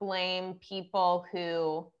don't blame people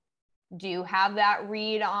who do have that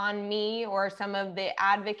read on me or some of the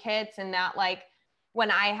advocates, and that, like, when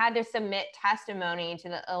I had to submit testimony to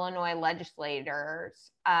the Illinois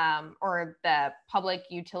legislators or the Public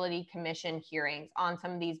Utility Commission hearings on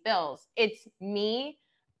some of these bills, it's me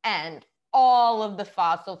and all of the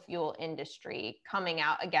fossil fuel industry coming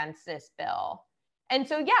out against this bill. And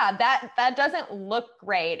so, yeah, that doesn't look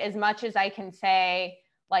great, as much as I can say,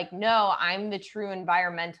 like, no, I'm the true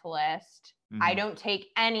environmentalist. I don't take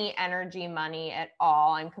any energy money at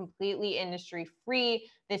all. I'm completely industry free.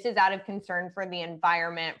 This is out of concern for the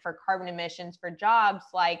environment, for carbon emissions, for jobs.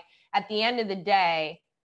 Like, at the end of the day,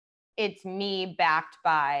 it's me backed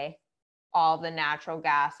by all the natural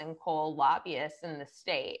gas and coal lobbyists in the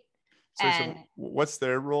state. Sorry, so what's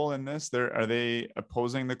their role in this? Are they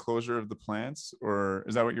opposing the closure of the plants, or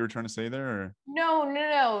is that what you were trying to say there? Or?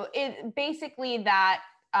 No. It basically that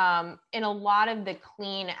in a lot of the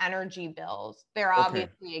clean energy bills, they're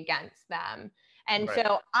obviously against them. And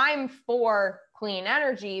so I'm for clean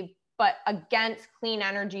energy, but against clean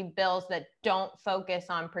energy bills that don't focus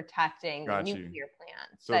on protecting the nuclear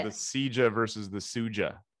plants. So the CEJA versus the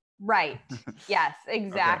SUJA. Right. Yes,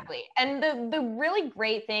 exactly. And the really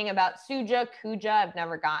great thing about SUJA, CUJA,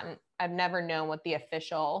 I've never known what the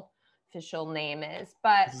official name is,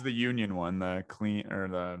 but this is the union one, the Clean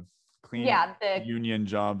the Union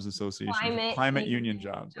Jobs Association, Climate Union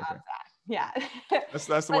Jobs. Okay. Yeah.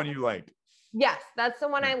 That's the one you like. Yes, that's the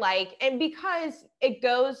one I like. And because it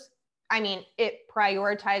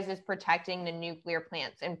prioritizes protecting the nuclear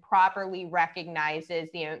plants and properly recognizes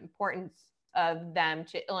the importance of them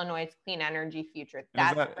to Illinois' clean energy future. Is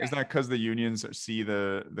that because the unions see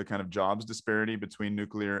the kind of jobs disparity between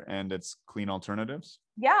nuclear and its clean alternatives?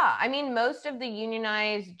 Yeah, I mean, most of the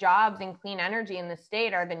unionized jobs in clean energy in the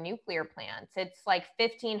state are the nuclear plants. It's like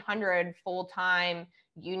 1,500 full-time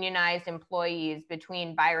unionized employees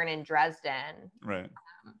between Byron and Dresden. Right.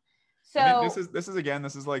 So I mean, this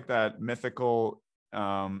is like that mythical,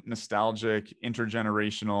 nostalgic,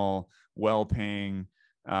 intergenerational, well-paying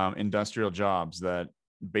industrial jobs that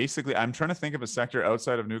basically, I'm trying to think of a sector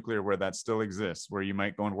outside of nuclear where that still exists, where you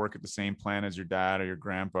might go and work at the same plant as your dad or your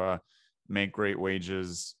grandpa, make great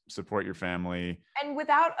wages, support your family, and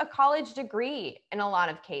without a college degree in a lot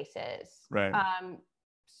of cases. Right.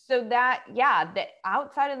 So that, the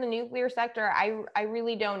outside of the nuclear sector, I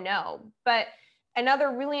really don't know. But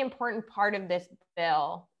another really important part of this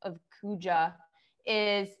bill of CUJA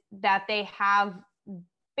is that they have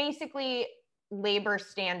basically labor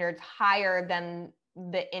standards higher than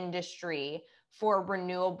the industry for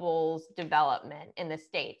renewables development in the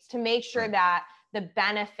states to make sure that the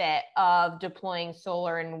benefit of deploying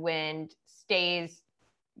solar and wind stays,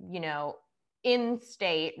 in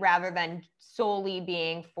state rather than solely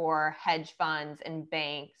being for hedge funds and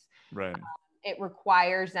banks. Right. It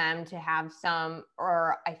requires them to have some,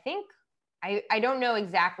 or I think, I don't know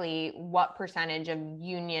exactly what percentage of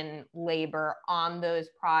union labor on those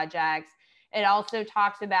projects. It also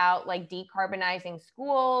talks about like decarbonizing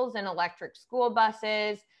schools and electric school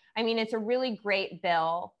buses. I mean, it's a really great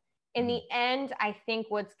bill. In the end, I think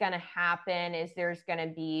what's going to happen is there's going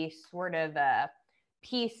to be sort of a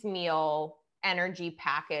piecemeal energy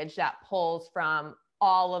package that pulls from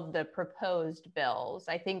all of the proposed bills.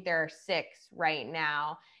 I think there are 6 right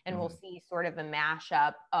now, and we'll see sort of a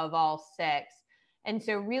mashup of all 6. And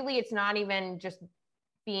so really, it's not even just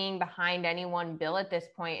being behind any one bill at this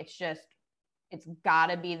point. It's got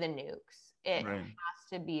to be the nukes. It has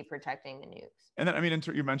to be protecting the nukes. And then, I mean,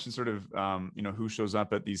 you mentioned sort of, who shows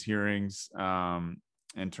up at these hearings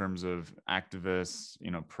in terms of activists,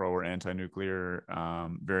 pro or anti-nuclear,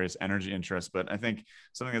 various energy interests. But I think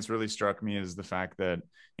something that's really struck me is the fact that,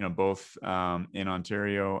 both in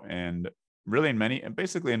Ontario and really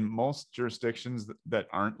basically in most jurisdictions that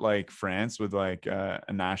aren't like France with like a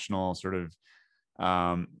national sort of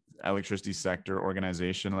electricity sector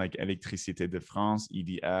organization like Électricité de France,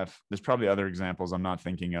 EDF. There's probably other examples I'm not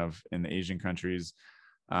thinking of in the Asian countries.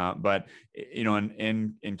 But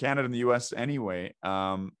in Canada and the US anyway,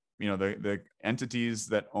 the entities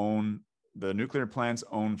that own the nuclear plants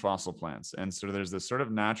own fossil plants. And so there's this sort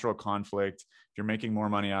of natural conflict. If you're making more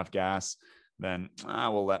money off gas, then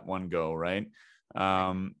we'll let one go, right?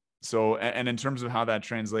 So, and in terms of how that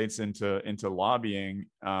translates into lobbying,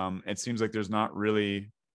 it seems like there's not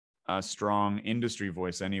really a strong industry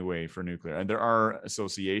voice anyway for nuclear. And there are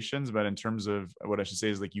associations, but in terms of what I should say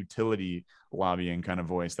is like utility lobbying kind of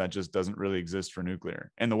voice, that just doesn't really exist for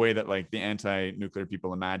nuclear in the way that like the anti-nuclear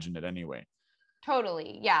people imagine it anyway.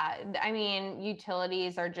 Totally. Yeah. I mean,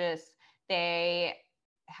 utilities are they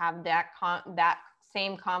have that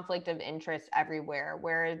same conflict of interest everywhere,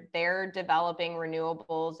 where they're developing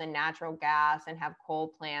renewables and natural gas and have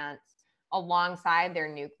coal plants alongside their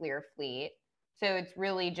nuclear fleet. So it's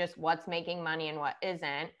really just what's making money and what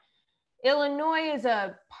isn't. Illinois is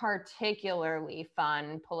a particularly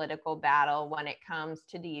fun political battle when it comes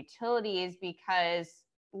to the utilities, because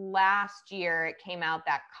last year it came out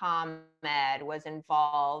that ComEd was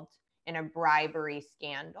involved in a bribery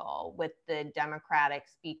scandal with the Democratic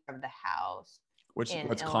Speaker of the House. What's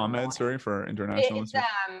ComEd, sorry, for international listeners?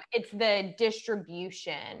 It's the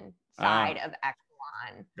distribution side of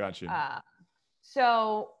Exelon. Gotcha.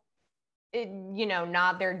 So,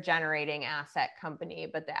 not their generating asset company,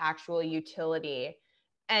 but the actual utility.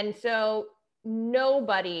 And so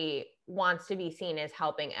nobody wants to be seen as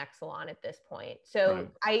helping Exelon at this point. So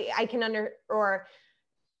I can or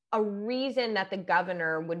a reason that the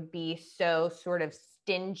governor would be so sort of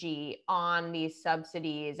stingy on these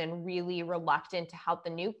subsidies and really reluctant to help the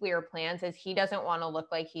nuclear plants is he doesn't want to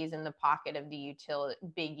look like he's in the pocket of the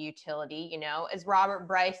big utility. You know, as Robert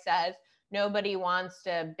Bryce says, nobody wants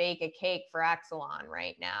to bake a cake for Exelon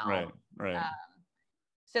right now. Right.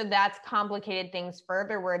 So that's complicated things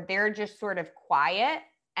further, where they're just sort of quiet,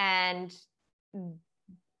 and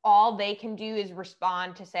all they can do is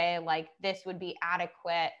respond to say, like, this would be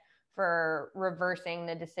adequate for reversing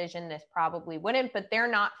the decision. This probably wouldn't, but they're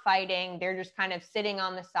not fighting. They're just kind of sitting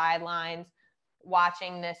on the sidelines,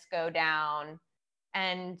 watching this go down.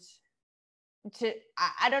 And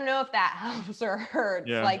I don't know if that helps or hurts,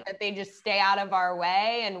 like that they just stay out of our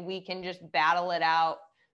way and we can just battle it out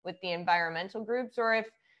with the environmental groups, or if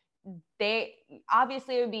they,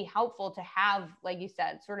 obviously it would be helpful to have, like you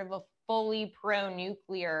said, sort of a fully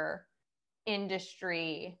pro-nuclear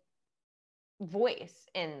industry voice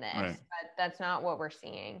in this, but that's not what we're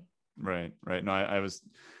seeing. Right. No,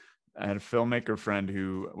 I had a filmmaker friend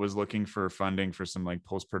who was looking for funding for some like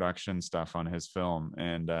post-production stuff on his film.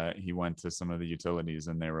 And he went to some of the utilities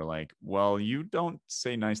and they were like, well, you don't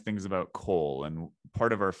say nice things about coal, and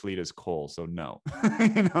part of our fleet is coal. So no,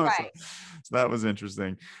 so that was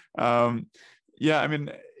interesting. I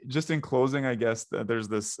mean, just in closing, I guess there's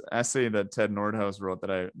this essay that Ted Nordhaus wrote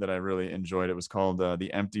that I really enjoyed. It was called "The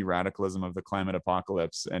Empty Radicalism of the Climate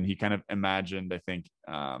Apocalypse," and he kind of imagined, I think,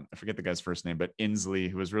 I forget the guy's first name, but Inslee,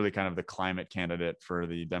 who was really kind of the climate candidate for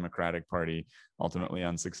the Democratic Party, ultimately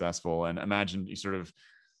unsuccessful, and imagined you sort of,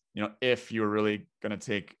 if you were really going to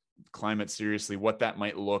take climate seriously, what that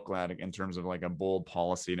might look like in terms of like a bold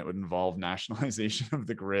policy, and it would involve nationalization of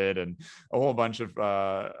the grid and a whole bunch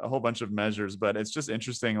of measures. But it's just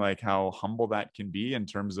interesting, like how humble that can be in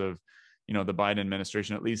terms of, the Biden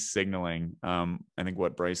administration at least signaling, I think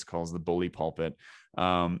what Bryce calls the bully pulpit,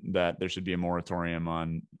 that there should be a moratorium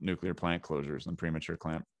on nuclear plant closures and premature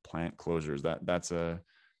plant closures. That's a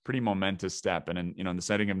pretty momentous step. And in the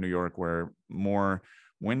setting of New York, where more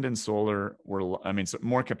wind and solar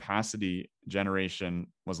more capacity generation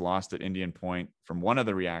was lost at Indian Point from one of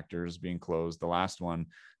the reactors being closed, the last one,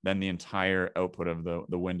 than the entire output of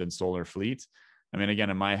the wind and solar fleet. I mean,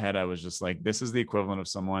 again, in my head, I was just like, this is the equivalent of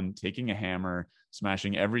someone taking a hammer,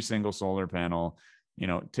 smashing every single solar panel,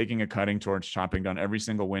 taking a cutting torch, chopping down every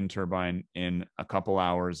single wind turbine in a couple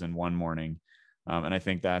hours in one morning. And I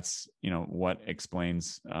think that's, what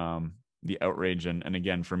explains the outrage. And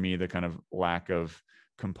again, for me, the kind of lack of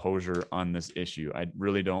composure on this issue. I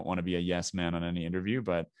really don't want to be a yes man on any interview,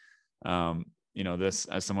 but this,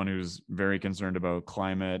 as someone who's very concerned about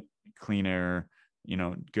climate, clean air,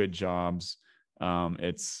 good jobs,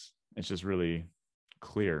 it's just really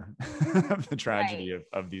clear the tragedy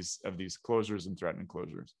of these closures and threatened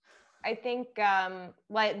closures. I think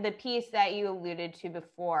like the piece that you alluded to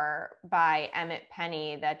before by Emmett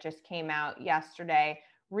Penny that just came out yesterday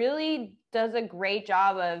really does a great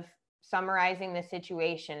job of summarizing the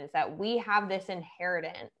situation. Is that we have this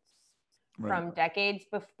inheritance from decades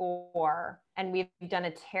before, and we've done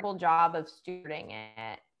a terrible job of stewarding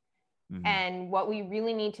it. Mm-hmm. And what we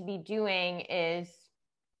really need to be doing is,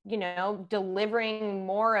 delivering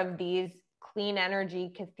more of these clean energy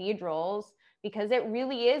cathedrals, because it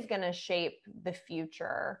really is going to shape the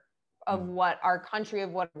future of what our country,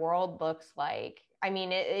 of what the world looks like. I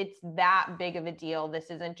mean, it's that big of a deal. This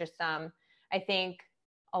isn't just I think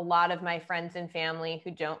a lot of my friends and family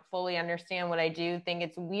who don't fully understand what I do think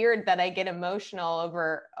it's weird that I get emotional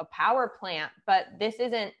over a power plant, but this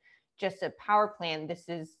isn't just a power plant. This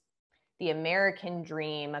is the American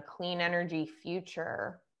dream, a clean energy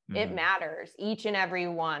future. Mm-hmm. It matters, each and every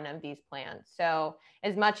one of these plants. So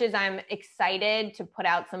as much as I'm excited to put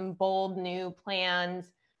out some bold new plans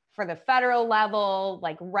for the federal level,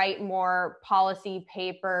 like write more policy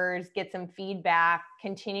papers, get some feedback,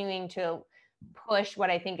 continuing to push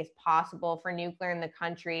what I think is possible for nuclear in the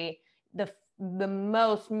country, the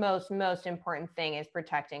most important thing is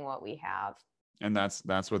protecting what we have. And that's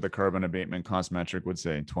what the carbon abatement cost metric would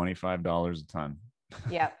say, $25 a ton.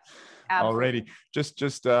 Yep. Alrighty.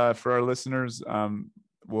 Just for our listeners,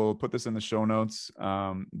 we'll put this in the show notes.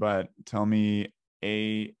 But tell me,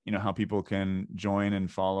 how people can join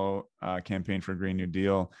and follow Campaign for Green New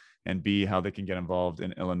Deal, and B, how they can get involved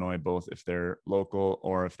in Illinois, both if they're local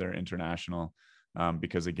or if they're international,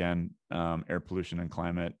 because again, air pollution and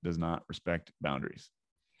climate does not respect boundaries.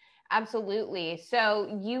 Absolutely.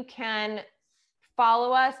 So you can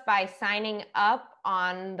follow us by signing up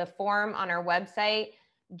on the form on our website,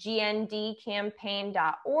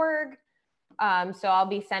 gndcampaign.org. So I'll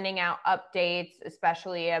be sending out updates,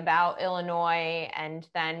 especially about Illinois, and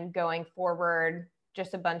then going forward,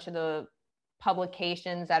 just a bunch of the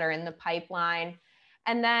publications that are in the pipeline.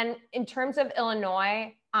 And then in terms of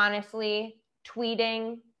Illinois, honestly,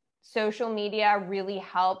 tweeting, social media really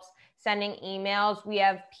helps. Sending emails. We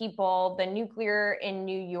have people, the Nuclear in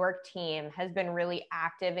New York team has been really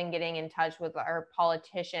active in getting in touch with our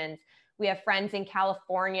politicians. We have friends in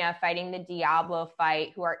California fighting the Diablo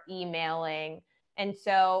fight who are emailing. And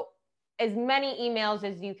so as many emails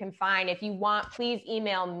as you can find. If you want, please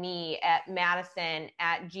email me at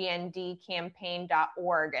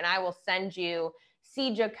madison@gndcampaign.org, and I will send you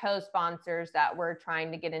CEJA co-sponsors that we're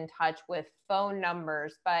trying to get in touch with, phone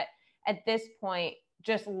numbers. But at this point,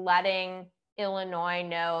 just letting Illinois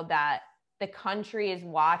know that the country is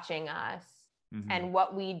watching us and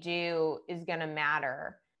what we do is going to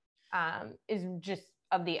matter is just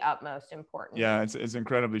of the utmost importance. Yeah, it's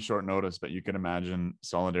incredibly short notice, but you can imagine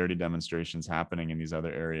solidarity demonstrations happening in these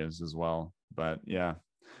other areas as well. But yeah.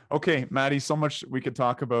 Okay, Maddie, so much we could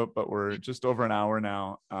talk about, but we're just over an hour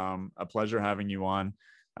now. A pleasure having you on,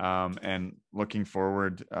 and looking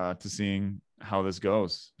forward to seeing how this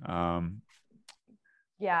goes.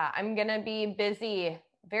 Yeah, I'm going to be busy,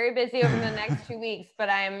 very busy over the next 2 weeks, but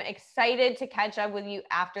I'm excited to catch up with you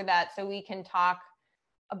after that so we can talk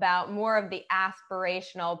about more of the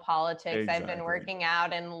aspirational politics I've been working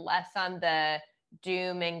out and less on the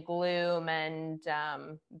doom and gloom and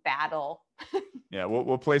battle. Yeah,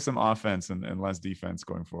 we'll play some offense and less defense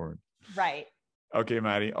going forward. Right. Okay,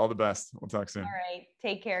 Maddie, all the best. We'll talk soon. All right.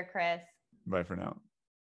 Take care, Chris. Bye for now.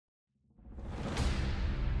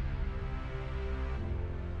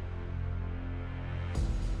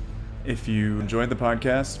 If you enjoyed the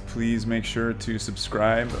podcast, please make sure to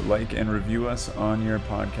subscribe, like, and review us on your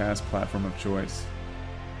podcast platform of choice.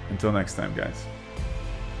 Until next time, guys.